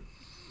Scheffler.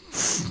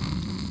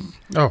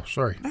 Oh,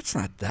 sorry. That's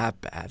not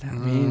that bad. I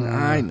mean,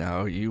 I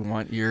know you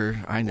want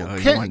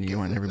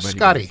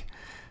everybody.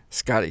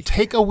 Scotty,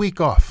 take a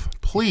week off,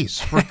 please.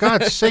 For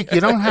God's sake,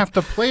 you don't have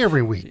to play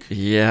every week.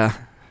 Yeah.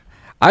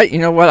 You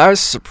know what? I was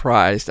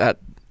surprised at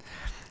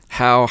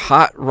how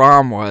hot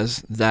Rahm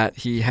was that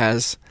he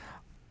has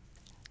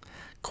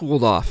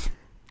cooled off.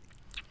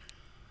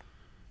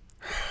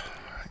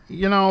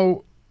 You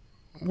know,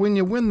 when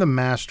you win the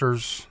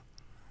Masters,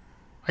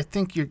 I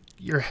think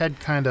your head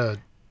kind of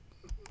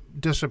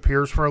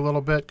disappears for a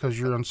little bit because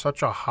you're on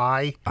such a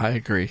high. I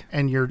agree.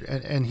 And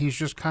he's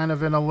just kind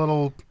of in a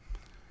little.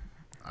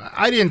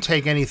 I didn't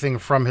take anything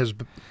from his.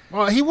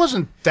 Well, he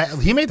wasn't that.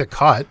 He made the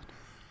cut.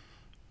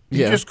 He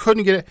just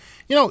couldn't get it.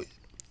 You know,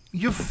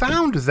 you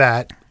found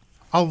that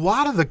a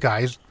lot of the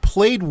guys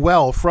played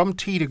well from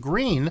tee to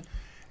green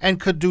and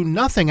could do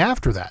nothing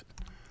after that.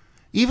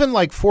 Even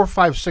like 4,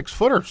 5, 6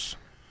 footers.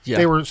 Yeah.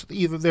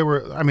 There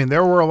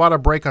were a lot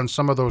of break on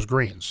some of those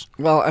greens.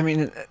 Well, I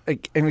mean,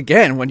 and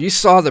again, when you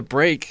saw the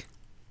break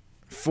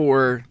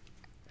for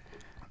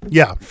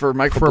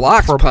Michael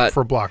Block's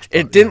putt,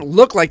 it didn't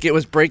look like it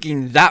was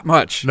breaking that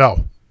much.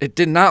 No. It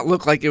did not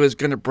look like it was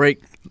going to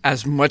break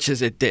as much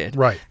as it did.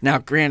 Right. Now,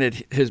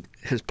 granted, his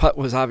putt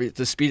was obvious.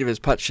 The speed of his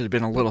putt should have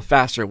been a little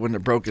faster. It wouldn't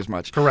have broke as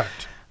much.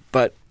 Correct.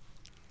 But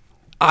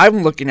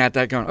I'm looking at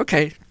that going,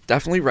 okay,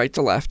 definitely right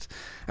to left.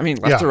 I mean,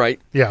 left to right.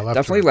 Yeah,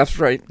 left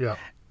to right. Yeah.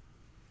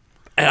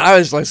 And I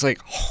was like,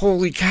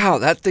 holy cow,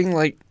 that thing,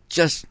 like,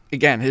 just,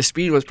 again, his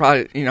speed was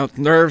probably,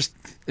 nerves.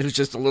 It was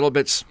just a little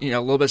bit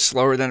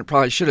slower than it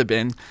probably should have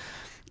been,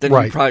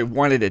 than he probably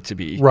wanted it to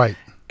be. Right.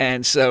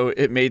 And so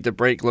it made the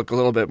break look a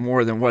little bit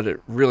more than what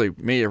it really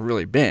may have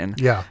really been.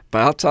 Yeah.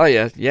 But I'll tell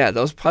you,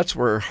 those putts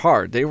were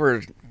hard. They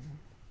were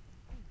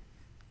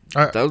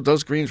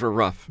those greens were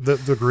rough.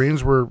 The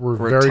greens were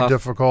very tough.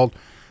 difficult.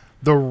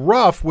 The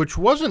rough, which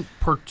wasn't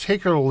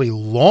particularly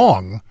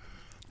long,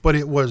 but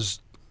it was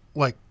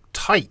like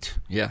tight.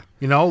 Yeah.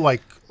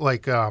 Like I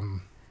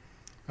don't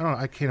know,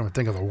 I can't even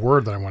think of the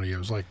word that I want to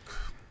use, like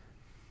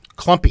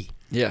clumpy.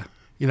 Yeah.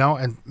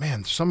 And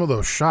man, some of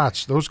those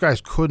shots, those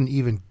guys couldn't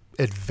even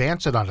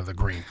advance it onto the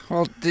green.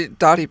 Well,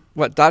 Dottie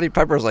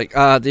Pepper was like,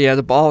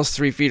 the ball is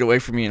 3 feet away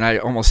from me, and I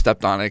almost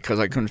stepped on it because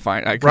I couldn't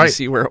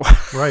see where it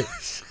was. Right.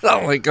 So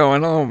I'm like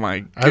going, oh my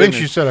goodness. I think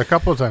she said a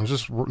couple of times,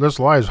 this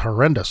lie is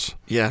horrendous.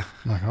 Yeah.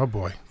 I'm like, oh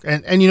boy.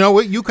 And you know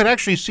what? You could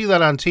actually see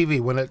that on TV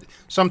when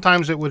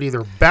sometimes it would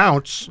either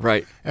bounce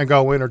and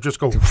go in or just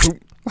go.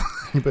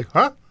 You'd be like,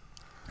 huh?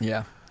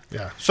 Yeah.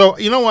 Yeah. So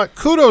you know what?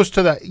 Kudos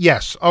to that.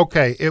 Yes.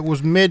 Okay. It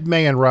was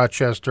mid-May in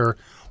Rochester.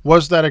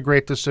 Was that a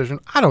great decision?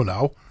 I don't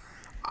know.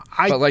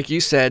 But like you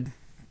said,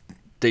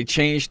 they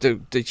changed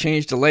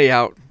the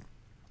layout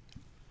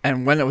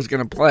and when it was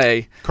going to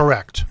play.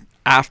 Correct.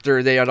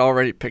 After they had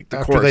already picked the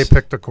course. After they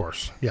picked the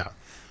course. Yeah.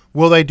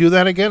 Will they do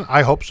that again?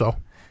 I hope so.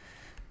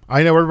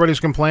 I know everybody's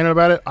complaining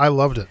about it. I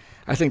loved it.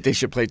 I think they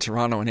should play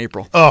Toronto in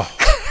April. Oh,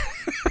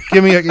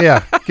 give me a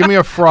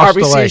frost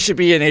RBC delay. should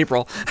be in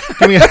April.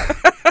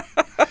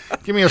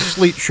 Give me a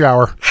sleet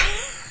shower.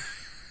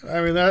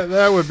 I mean,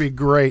 that would be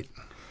great.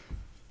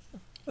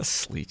 A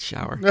sleet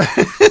shower.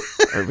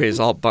 Everybody's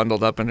all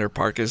bundled up in their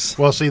parkas.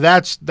 Well, see,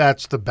 that's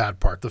the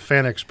bad part. The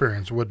fan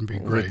experience wouldn't be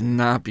great. Would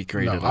not be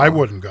great at all. I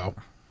wouldn't go.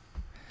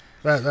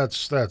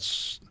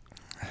 That's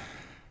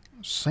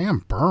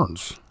Sam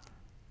Burns.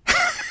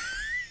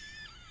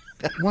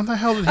 When the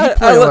hell did he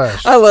play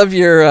last? I love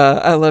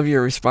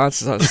your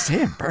responses on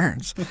Sam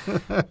Burns.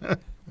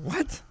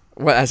 What?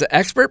 What, as an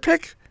expert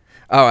pick?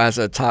 Oh, as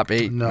a top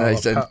 8. No,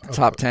 he's in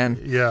top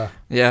 10. Yeah.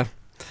 Yeah.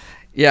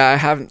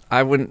 Yeah,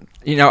 I wouldn't,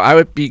 I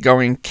would be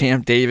going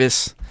Cam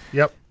Davis.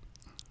 Yep.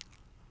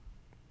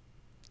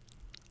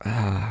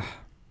 Man.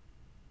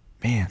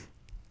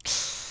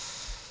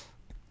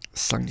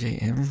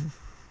 Sungjae Im.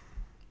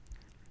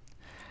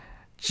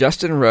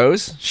 Justin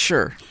Rose,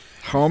 sure.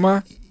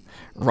 Homa.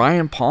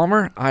 Ryan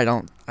Palmer, I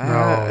don't.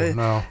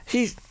 No.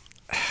 He's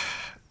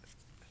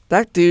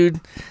that dude.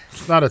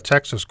 It's not a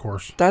Texas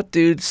course. That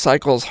dude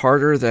cycles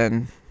harder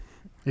than.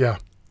 Yeah.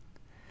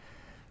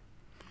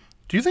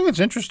 Do you think it's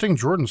interesting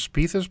Jordan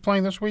Spieth is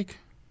playing this week?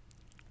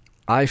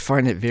 I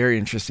find it very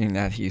interesting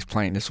that he's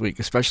playing this week,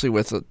 especially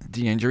with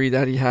the injury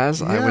that he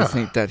has. Yeah. I would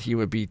think that he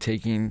would be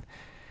taking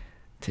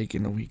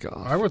the week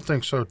off. I would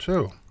think so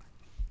too.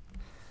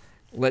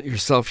 Let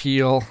yourself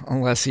heal,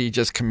 unless he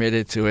just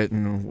committed to it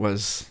and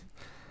was.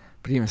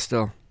 But even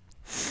still.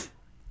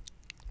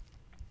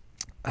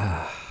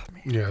 Yeah,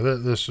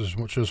 this is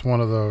just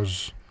one of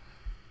those.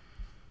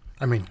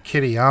 I mean,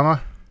 Kitayama.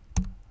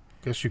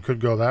 Guess you could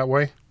go that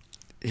way.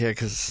 Yeah,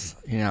 because,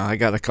 I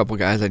got a couple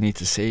guys I need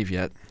to save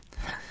yet.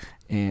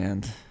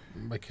 And.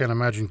 I can't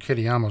imagine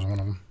Kitayama's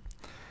one of them.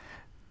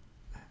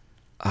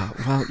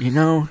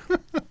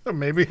 Well,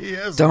 Maybe he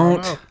is.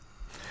 Don't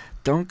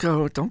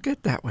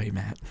get that way,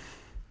 Matt.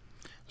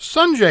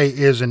 Sungjae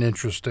is an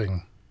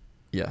interesting.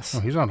 Yes. Oh,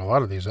 he's on a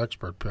lot of these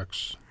expert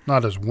picks.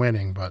 Not as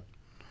winning, but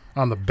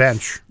on the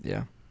bench.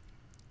 Yeah.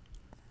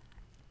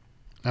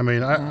 I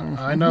mean,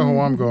 I know who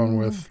I'm going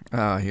with.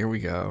 Oh, here we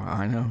go.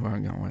 I know who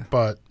I'm going with.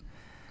 But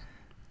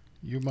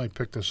you might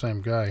pick the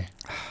same guy.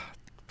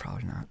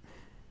 Probably not.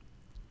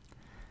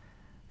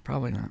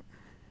 Probably not.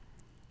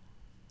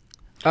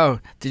 Oh,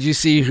 did you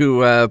see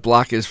who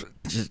Block is?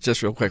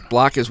 Just real quick.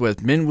 Block is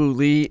with Minwoo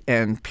Lee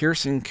and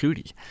Pearson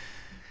Cootie.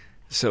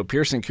 So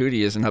Pearson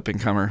Cootie is an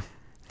up-and-comer.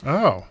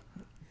 Oh.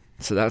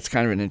 So that's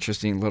kind of an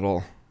interesting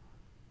little.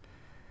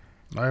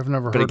 I've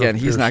never heard. But again,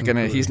 of he's not Pearson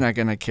Cootie. He's not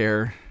gonna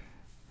care.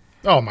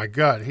 Oh my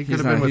God, he could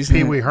have been with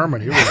Pee Wee Herman.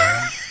 He would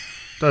have.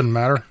 Doesn't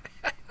matter.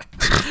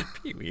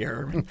 Pee Wee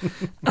Herman.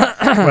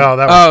 Well,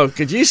 that was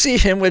could you see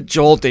him with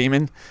Joel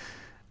Damon?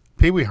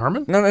 Pee Wee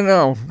Herman?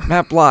 No.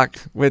 Matt Block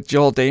with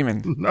Joel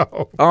Damon.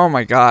 No. Oh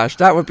my gosh,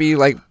 that would be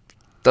like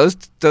those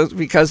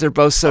because they're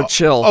both so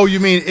chill. Oh, you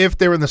mean if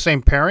they were in the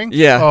same pairing?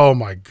 Yeah. Oh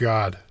my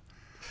God,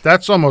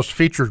 that's almost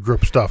featured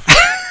group stuff.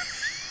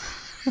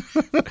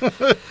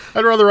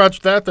 I'd rather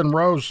watch that than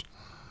Rose.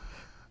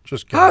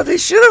 Just kidding. Oh, they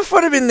should have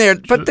put him in there,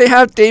 but they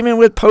have Damon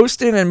with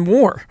Poston and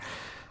Moore.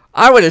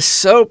 I would have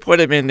so put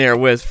him in there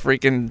with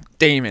freaking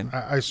Damon.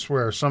 I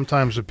swear,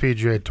 sometimes the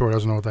PGA Tour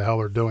doesn't know what the hell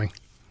they're doing.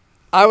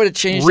 I would have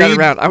changed that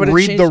around.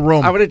 Read the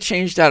room. I would have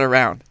changed that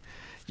around.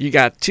 You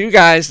got two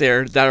guys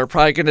there that are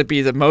probably going to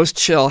be the most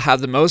chill, have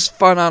the most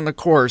fun on the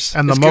course.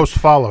 And the most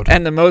followed.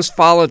 And the most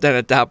followed then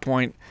at that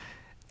point,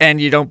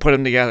 and you don't put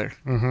them together.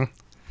 Mm-hmm.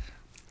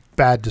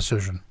 Bad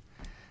decision.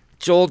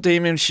 Joel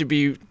Damon should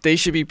be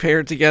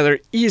paired together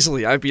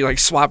easily. I'd be like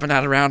swapping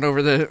that around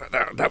over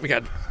that we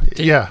got.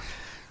 Yeah.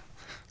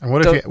 And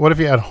what if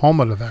you add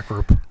Homa to that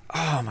group?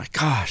 Oh my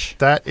gosh.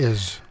 That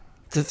is.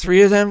 The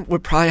three of them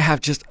would probably have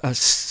just a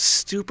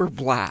super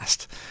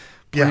blast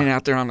playing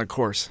out there on the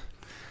course.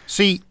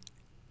 See,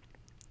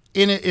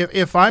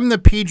 if I'm the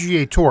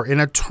PGA Tour in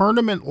a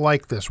tournament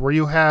like this where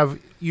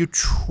you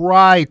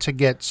try to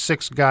get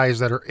 6 guys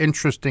that are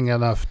interesting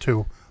enough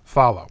to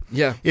follow.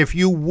 Yeah. If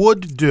you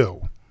would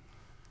do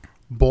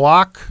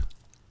Block,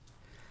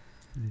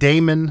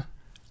 Damon,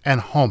 and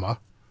Homa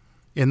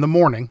in the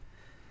morning,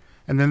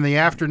 and then in the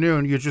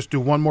afternoon you just do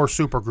one more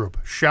super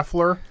group.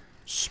 Scheffler,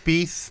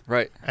 Spieth,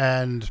 right,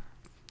 and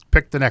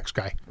pick the next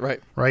guy.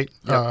 Right.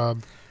 Yep.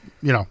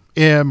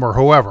 Im or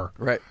whoever.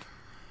 Right.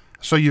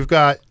 So you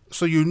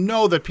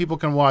know that people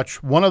can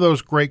watch one of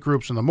those great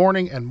groups in the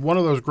morning and one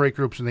of those great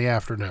groups in the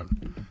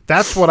afternoon.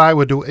 That's what I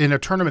would do in a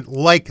tournament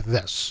like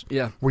this.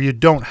 Yeah. Where you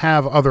don't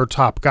have other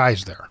top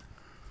guys there.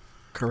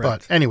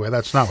 Correct. But anyway,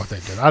 that's not what they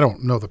did. I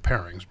don't know the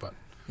pairings, but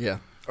yeah.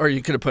 Or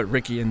you could have put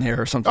Ricky in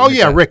there or something. Oh like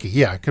yeah, that. Ricky.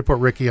 Yeah, I could put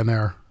Ricky in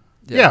there.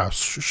 Yeah,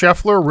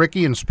 Scheffler,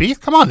 Ricky, and Spieth.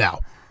 Come on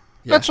now.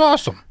 Yeah. That's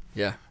awesome.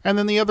 Yeah. And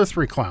then the other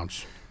 3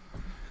 clowns.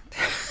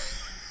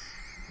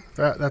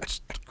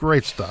 That's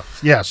great stuff.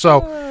 Yeah.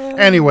 So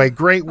anyway,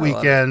 great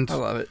weekend. I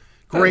love it.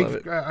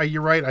 Great.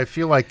 You're right. I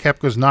feel like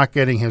Koepka's not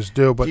getting his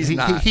due, but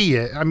he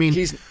is. I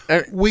mean,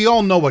 we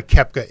all know what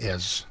Koepka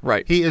is.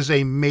 Right. He is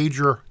a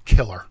major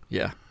killer.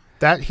 Yeah.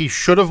 that he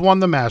should have won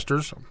the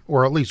Masters,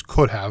 or at least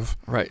could have.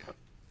 Right.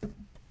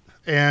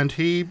 And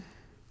he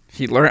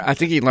learned. I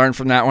think he learned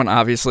from that one,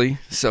 obviously.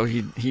 So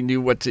he knew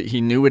what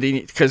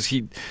he because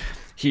he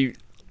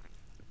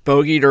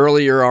bogeyed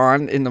earlier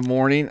on in the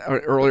morning, or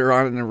earlier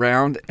on in the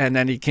round, and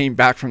then he came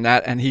back from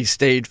that and he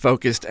stayed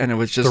focused, and it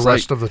was just the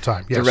rest of the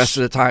time. Yes. The rest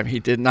of the time, he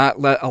did not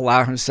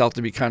allow himself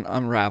to become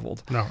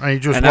unraveled. No, and he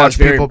just watched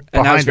people behind him.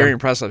 And that was very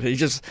impressive. He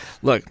just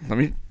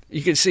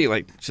you can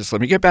see, just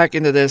let me get back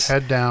into this.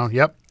 Head down.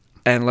 Yep.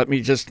 And let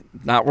me just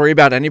not worry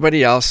about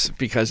anybody else,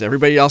 because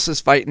everybody else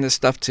is fighting this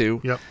stuff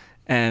too. Yep.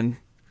 And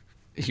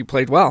he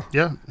played well.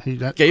 Yeah. He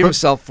gave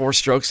himself 4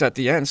 strokes at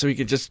the end, so he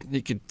could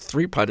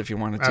 3-putt if he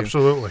wanted to.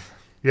 Absolutely.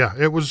 Yeah,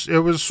 it was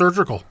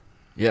surgical.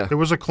 Yeah. It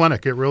was a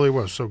clinic. It really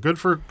was. So good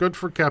for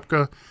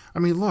Koepka. I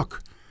mean,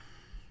 look,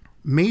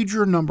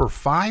 major number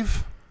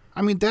 5.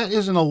 I mean, that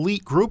is an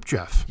elite group,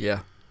 Jeff. Yeah.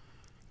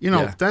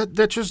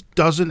 That just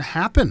doesn't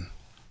happen.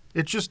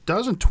 It just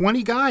doesn't.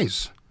 20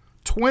 guys.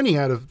 20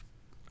 out of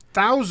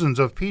thousands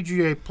of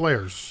PGA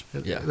players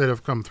that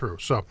have come through.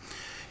 So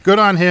good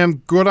on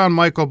him. Good on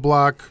Michael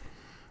Block.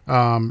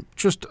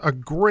 Just a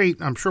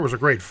great, I'm sure it was a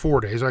great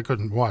 4 days. I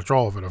couldn't watch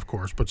all of it, of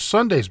course, but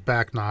Sunday's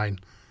back 9,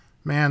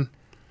 man,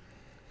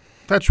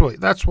 that's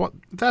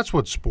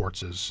what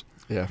sports is.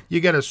 Yeah. You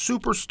get a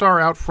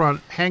superstar out front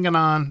hanging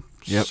on,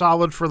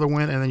 solid for the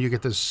win, and then you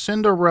get this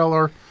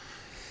Cinderella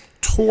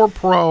tour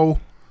pro,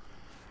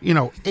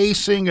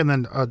 acing, and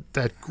then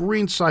that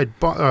greenside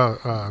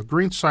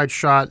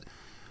shot.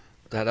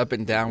 That up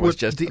and down was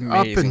just amazing.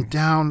 Up and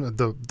down,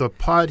 the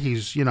putt,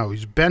 he's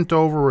bent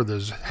over with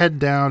his head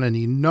down, and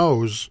he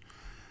knows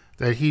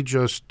that he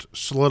just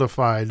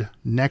solidified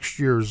next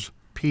year's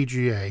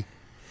PGA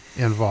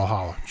in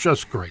Valhalla.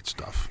 Just great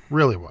stuff.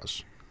 Really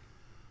was.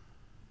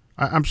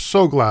 I'm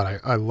so glad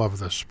I love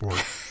this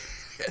sport.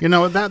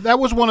 That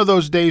was one of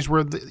those days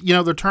where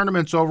the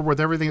tournament's over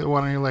with everything that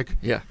went on, and you're like,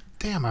 yeah,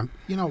 damn,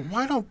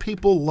 why don't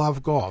people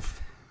love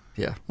golf?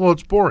 Yeah. Well,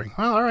 it's boring.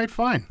 Well, all right,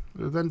 fine.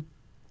 Then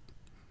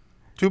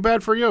too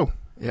bad for you.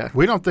 Yeah.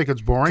 We don't think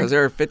it's boring. Because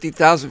there are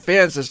 50,000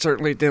 fans that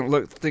certainly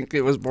didn't think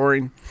it was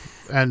boring.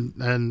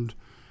 And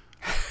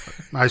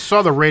I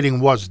saw the rating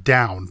was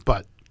down,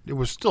 but it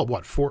was still,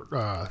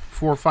 4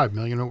 or 5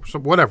 million, or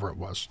whatever it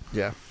was.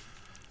 Yeah.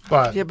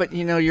 But you're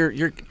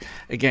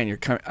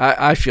coming.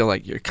 I feel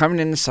like you're coming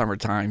in the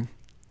summertime.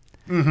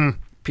 Mm-hmm.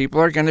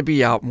 People are going to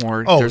be out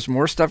more. Oh. There's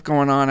more stuff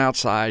going on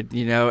outside,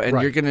 and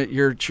right.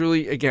 You're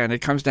truly, again, it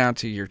comes down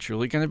to you're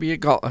truly going to be a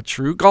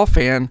true golf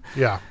fan.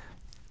 Yeah.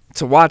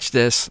 To watch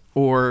this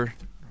or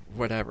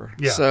whatever.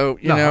 Yeah. So,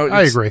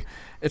 I agree.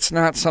 It's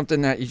not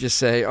something that you just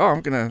say, "Oh, I'm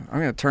going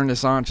to turn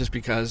this on just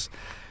because."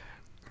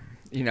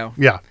 Yeah.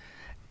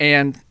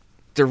 And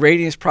the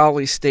ratings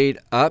probably stayed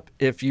up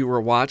if you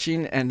were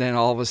watching, and then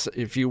all of a sudden,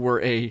 if you were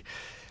if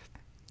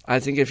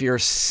you're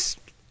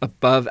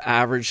above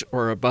average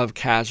or above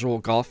casual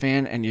golf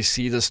fan and you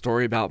see the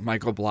story about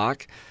Michael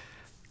Block,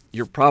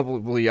 you're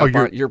probably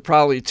you're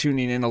probably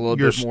tuning in a little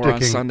bit more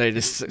on Sunday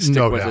to stick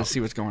with it, see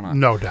what's going on.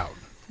 No doubt.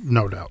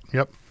 No doubt.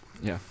 Yep.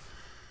 Yeah.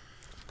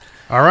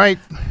 All right.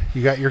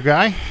 You got your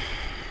guy?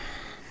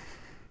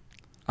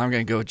 I'm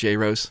going to go with J.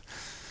 Rose.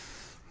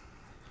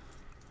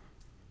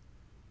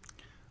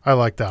 I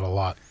like that a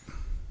lot.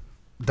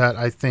 That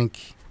I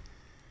think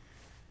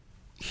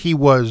he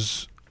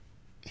was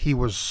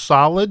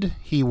solid.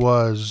 He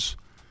was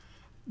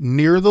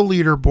near the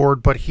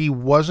leaderboard, but he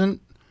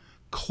wasn't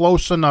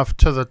close enough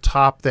to the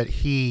top that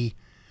he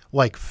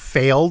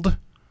failed.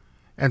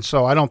 And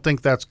so I don't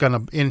think that's going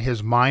to, in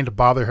his mind,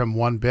 bother him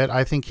one bit.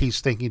 I think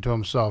he's thinking to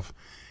himself,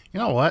 you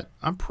know what?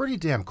 I'm pretty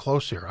damn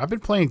close here. I've been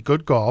playing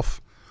good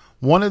golf.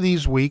 One of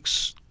these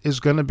weeks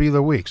is going to be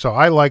the week. So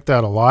I like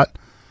that a lot.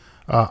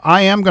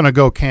 I am going to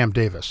go Cam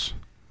Davis,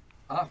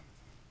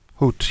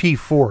 who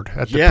T4'd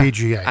at the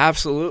PGA.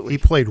 Absolutely. He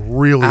played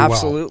really well.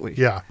 Absolutely.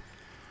 Yeah.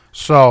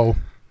 So.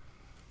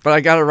 But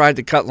I got to ride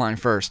the cut line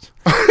first.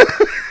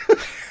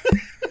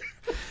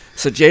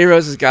 So J.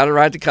 Rose has got to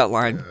ride the cut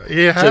line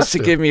just to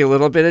give me a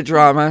little bit of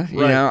drama.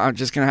 Right. I'm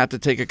just going to have to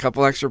take a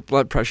couple extra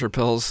blood pressure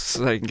pills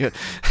so that I can get.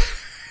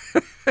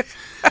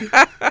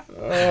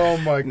 Oh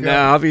my God! No,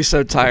 I'll be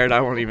so tired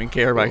I won't even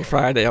care by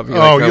Friday. I'll be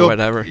like, oh,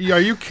 whatever. Are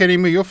you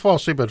kidding me? You'll fall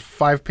asleep at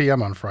 5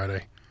 p.m. on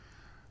Friday.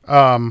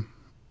 Now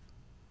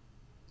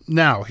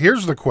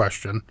here's the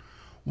question: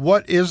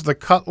 what is the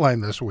cut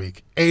line this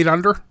week? 8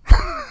 under?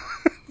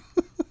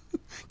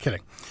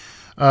 Kidding.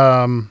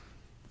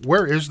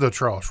 Where is the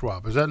Charles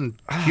Schwab? Is that in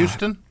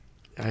Houston?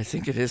 I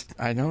think it is.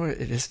 I know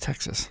it is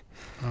Texas.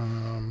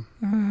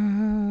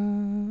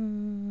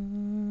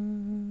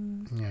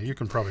 Yeah, you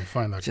can probably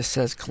find that. It just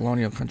says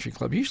Colonial Country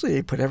Club. Usually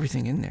they put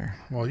everything in there.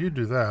 Well, you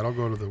do that. I'll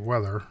go to the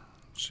weather,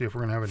 see if we're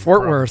going to have any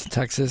Fort problems. Worth,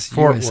 Texas,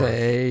 Fort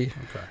USA.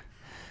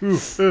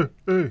 Worth.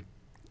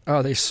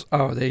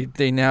 Okay.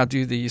 They now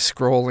do the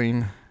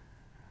scrolling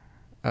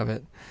of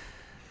it.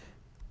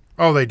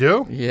 Oh, they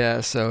do?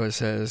 Yeah, so it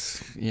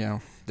says,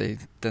 then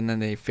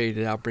they fade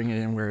it out, bring it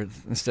in where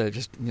instead of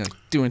just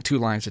doing 2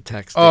 lines of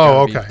text.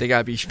 Okay. They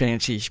gotta be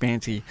fancy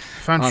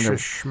on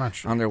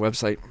their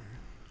website.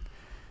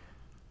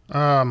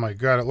 Oh, my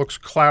God. It looks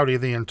cloudy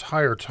the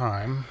entire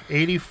time.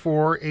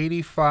 84,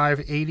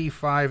 85,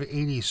 85,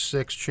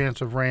 86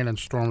 chance of rain and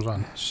storms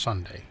on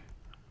Sunday.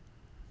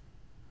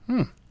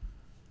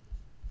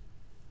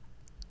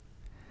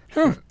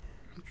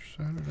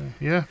 Saturday.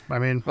 Yeah, I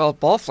mean... Well,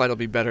 ball flight will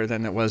be better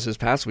than it was this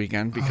past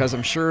weekend because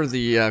I'm sure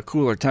the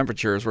cooler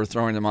temperatures were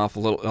throwing them off a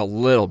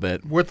little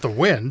bit. With the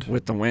wind.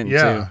 With the wind,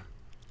 yeah. too.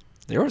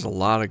 There was a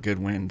lot of good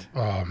wind.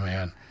 Oh,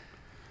 man.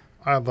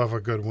 I love a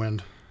good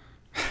wind.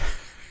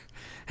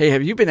 Hey,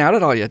 have you been out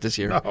at all yet this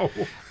year? No.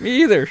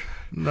 Me either.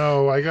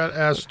 No, I got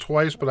asked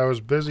twice, but I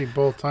was busy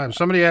both times.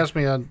 Somebody asked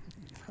me on...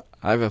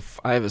 I have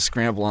a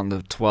scramble on the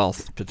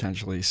 12th,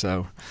 potentially,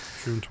 so...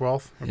 June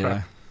 12th? Okay.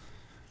 Yeah.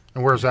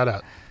 And where's that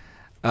at?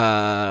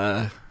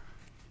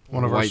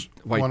 One of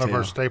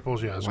our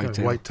staples, yeah. It's going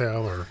to be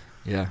Whitetail or...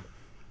 Yeah.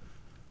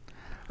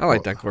 I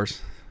like that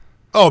course.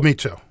 Oh, me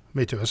too.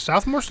 Me too. Is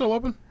Southmore still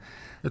open?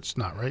 It's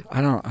not, right?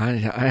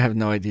 I have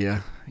no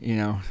idea. You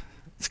know,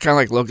 it's kind of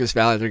like Locust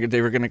Valley.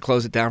 They were going to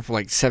close it down for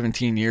like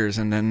 17 years,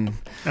 and then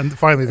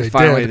finally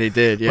they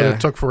did. Yeah, but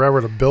it took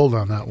forever to build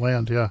on that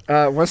land. Yeah.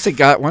 Once they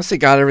got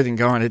everything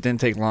going, it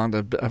didn't take long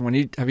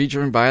to. Have you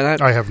driven by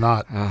that? I have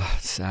not. Oh,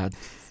 it's sad.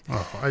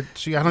 Oh, I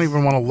don't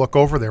even want to look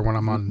over there when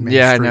I'm on Main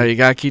Street. I know you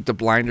got to keep the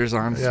blinders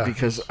on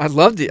because I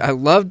loved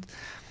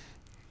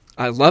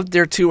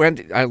their two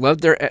end. I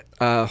loved their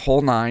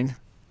hole 9,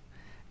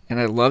 and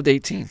I loved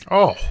 18.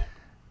 Oh.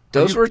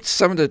 Those were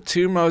some of the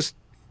two most.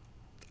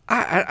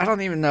 I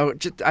don't even know.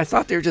 I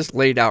thought they were just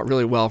laid out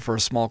really well for a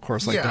small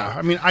course like that. Yeah,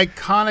 I mean,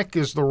 iconic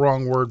is the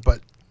wrong word, but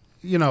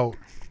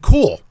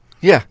cool.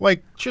 Yeah,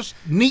 like just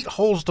neat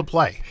holes to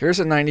play. Here's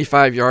a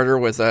 95-yarder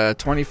with a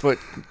 20-foot,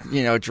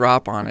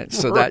 drop on it,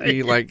 so that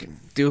you like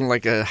doing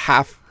like a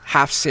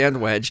half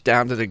sand wedge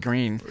down to the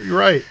green.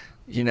 Right.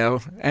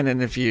 And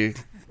then if you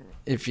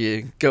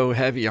go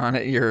heavy on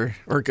it,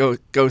 or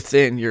go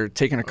thin, you're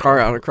taking a car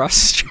out across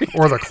the street.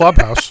 Or the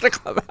clubhouse. The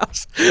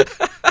clubhouse.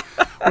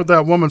 With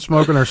that woman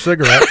smoking her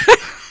cigarette.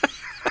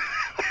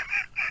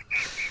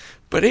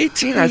 But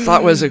 18, I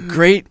thought was a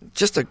great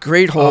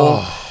hole.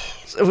 Oh.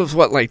 It was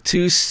like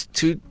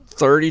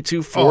 230,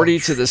 240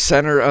 to the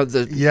center of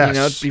the,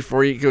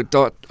 before you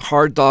go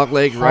hard dog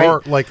leg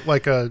right.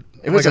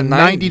 It was a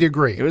 90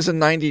 degree. It was a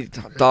 90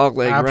 dog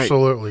leg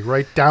Absolutely.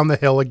 Right down the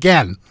hill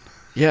again.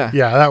 Yeah.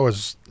 Yeah, that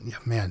was,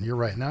 man, you're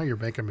right. Now you're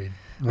making me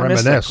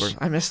reminisce.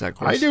 I miss that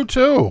course. I do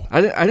too.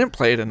 I didn't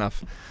play it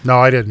enough. No,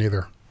 I didn't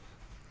either.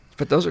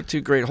 But those are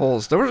two great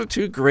holes. Those were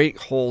two great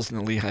holes in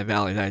the Lehigh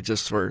Valley that I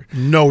just were.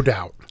 No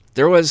doubt.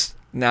 There was,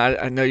 now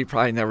I know you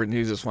probably never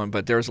knew this one,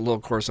 but there was a little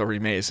course over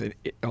in Mays,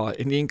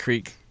 Indian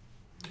Creek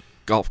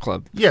Golf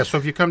Club. Yeah, so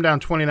if you come down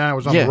 29, it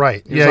was on the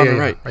right. It was on the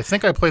right. I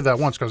think I played that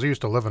once because I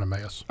used to live in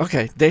Emmaus.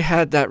 Okay, they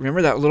had that,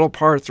 remember that little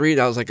par 3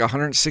 that was like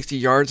 160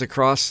 yards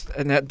across,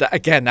 and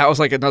that was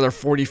like another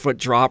 40-foot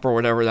drop or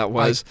whatever that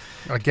was.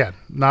 Again,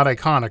 not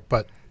iconic,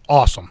 but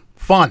awesome.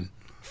 Fun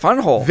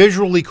hole.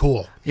 Visually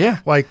cool.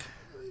 Yeah. Like,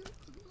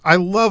 I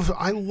love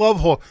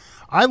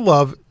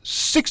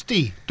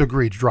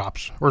 60-degree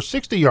drops or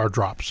 60-yard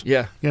drops.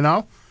 Yeah.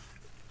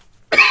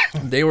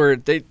 They were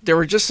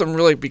just some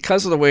really,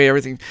 because of the way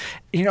everything,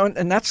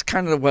 and that's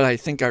kind of what I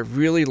think I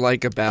really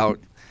like about,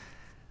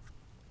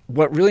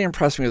 what really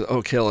impressed me with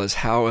Oak Hill is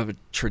how of a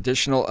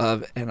traditional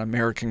of an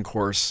American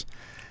course,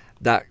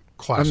 that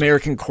classic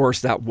American course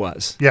that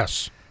was.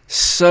 Yes.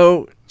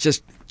 So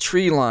just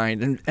tree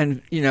lined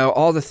and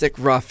all the thick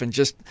rough and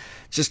just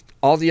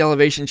all the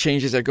elevation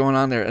changes that are going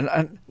on there.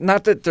 And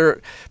not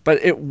that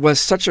but it was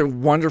such a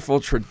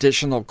wonderful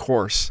traditional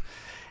course.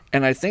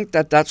 And I think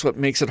that's what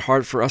makes it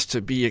hard for us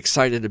to be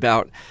excited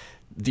about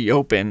the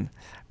Open,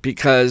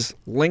 because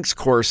Links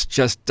course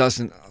just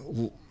doesn't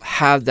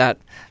have that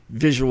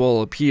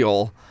visual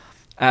appeal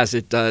as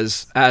it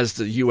does, as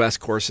the U.S.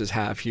 courses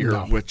have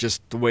here, with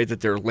just the way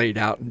that they're laid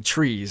out in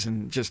trees.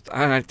 And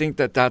I think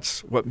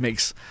that's what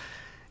makes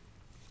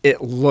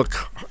it look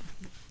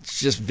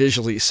just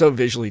so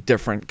visually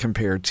different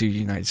compared to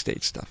United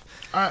States stuff.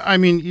 I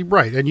mean,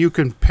 right. And you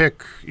can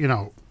pick,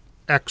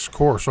 X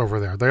course over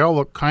there. They all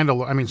look kind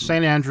of,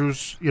 St.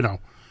 Andrews,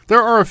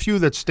 there are a few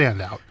that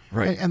stand out.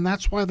 Right. And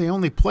that's why they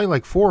only play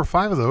like 4 or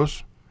 5 of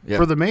those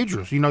for the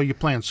majors. You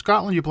play in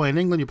Scotland, you play in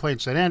England, you play in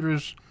St.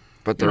 Andrews.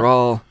 But they're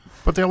all...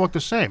 But they all look the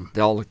same.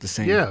 They all look the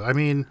same. Yeah.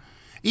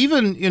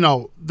 Even,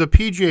 the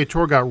PGA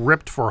Tour got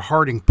ripped for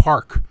Harding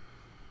Park.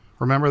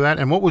 Remember that?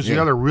 And what was the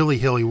other really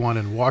hilly one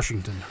in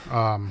Washington?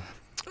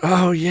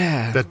 Oh,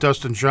 yeah. That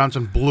Dustin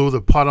Johnson blew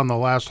the putt on the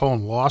last hole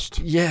and lost.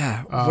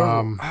 Yeah.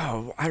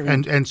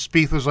 And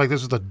Spieth was like,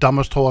 this is the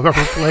dumbest hole I've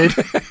ever played.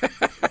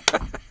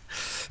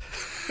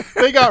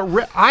 They got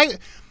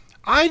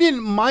I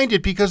didn't mind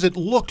it because it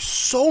looked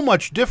so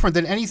much different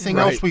than anything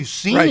else we've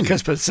seen. Right,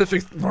 because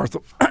Pacific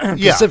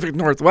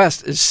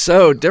Northwest is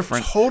so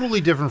different. Totally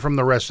different from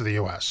the rest of the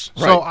U.S.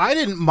 Right. So I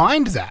didn't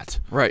mind that.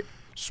 Right.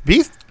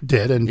 Spieth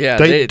did, and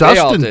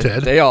Dustin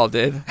did. They all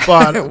did.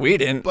 But we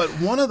didn't. But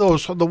one of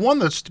those, the one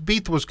that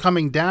Spieth was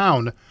coming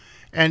down,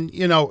 and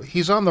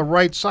he's on the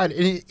right side,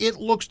 and it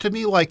looks to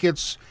me like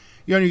it's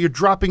you're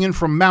dropping in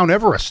from Mount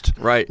Everest.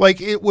 Right.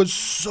 Like, it was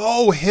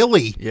so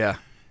hilly. Yeah.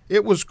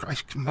 It was.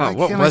 What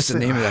was the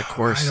name of that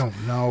course? I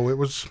don't know. It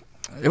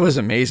was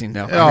amazing,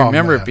 though. I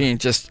remember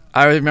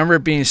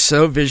it being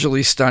so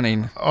visually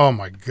stunning. Oh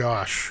my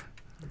gosh.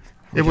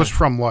 It was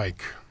from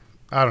like,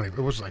 I don't even,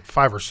 it was like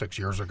 5 or 6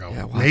 years ago.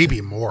 Yeah,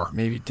 maybe more.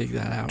 Maybe dig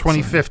that out.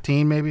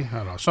 2015, maybe? I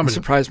don't know. I'm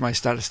surprised my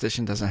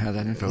statistician doesn't have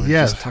that info.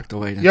 Yeah. It's just tucked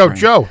away. Yo,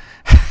 Joe.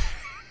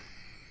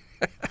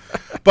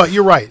 But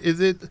you're right.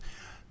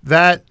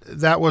 That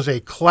was a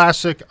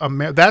classic.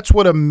 That's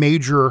what a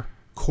major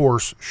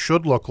course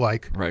should look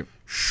like. Right.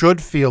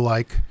 Should feel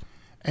like.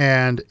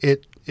 And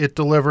it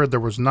delivered. There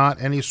was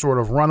not any sort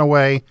of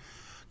runaway.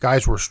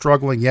 Guys were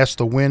struggling. Yes,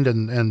 the wind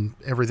and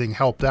everything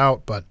helped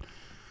out, but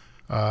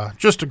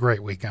just a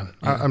great weekend.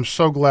 Yeah. I'm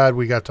so glad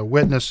we got to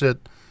witness it.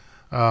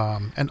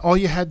 And all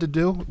you had to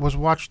do was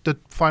watch the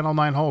final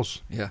 9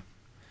 holes. Yeah.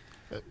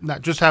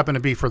 Not just happened to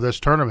be for this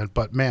tournament,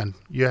 but, man,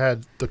 you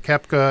had the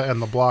Koepka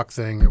and the block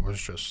thing. It was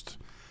just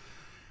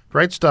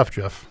great stuff,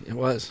 Jeff. It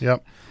was.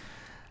 Yep.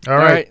 All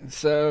right.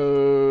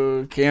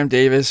 So Cam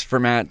Davis for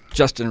Matt,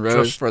 Justin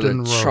Rose for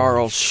the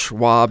Charles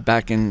Schwab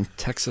back in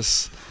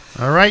Texas.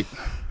 All right.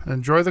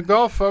 Enjoy the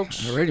golf,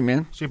 folks. All righty,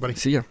 man. See you, buddy.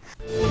 See ya.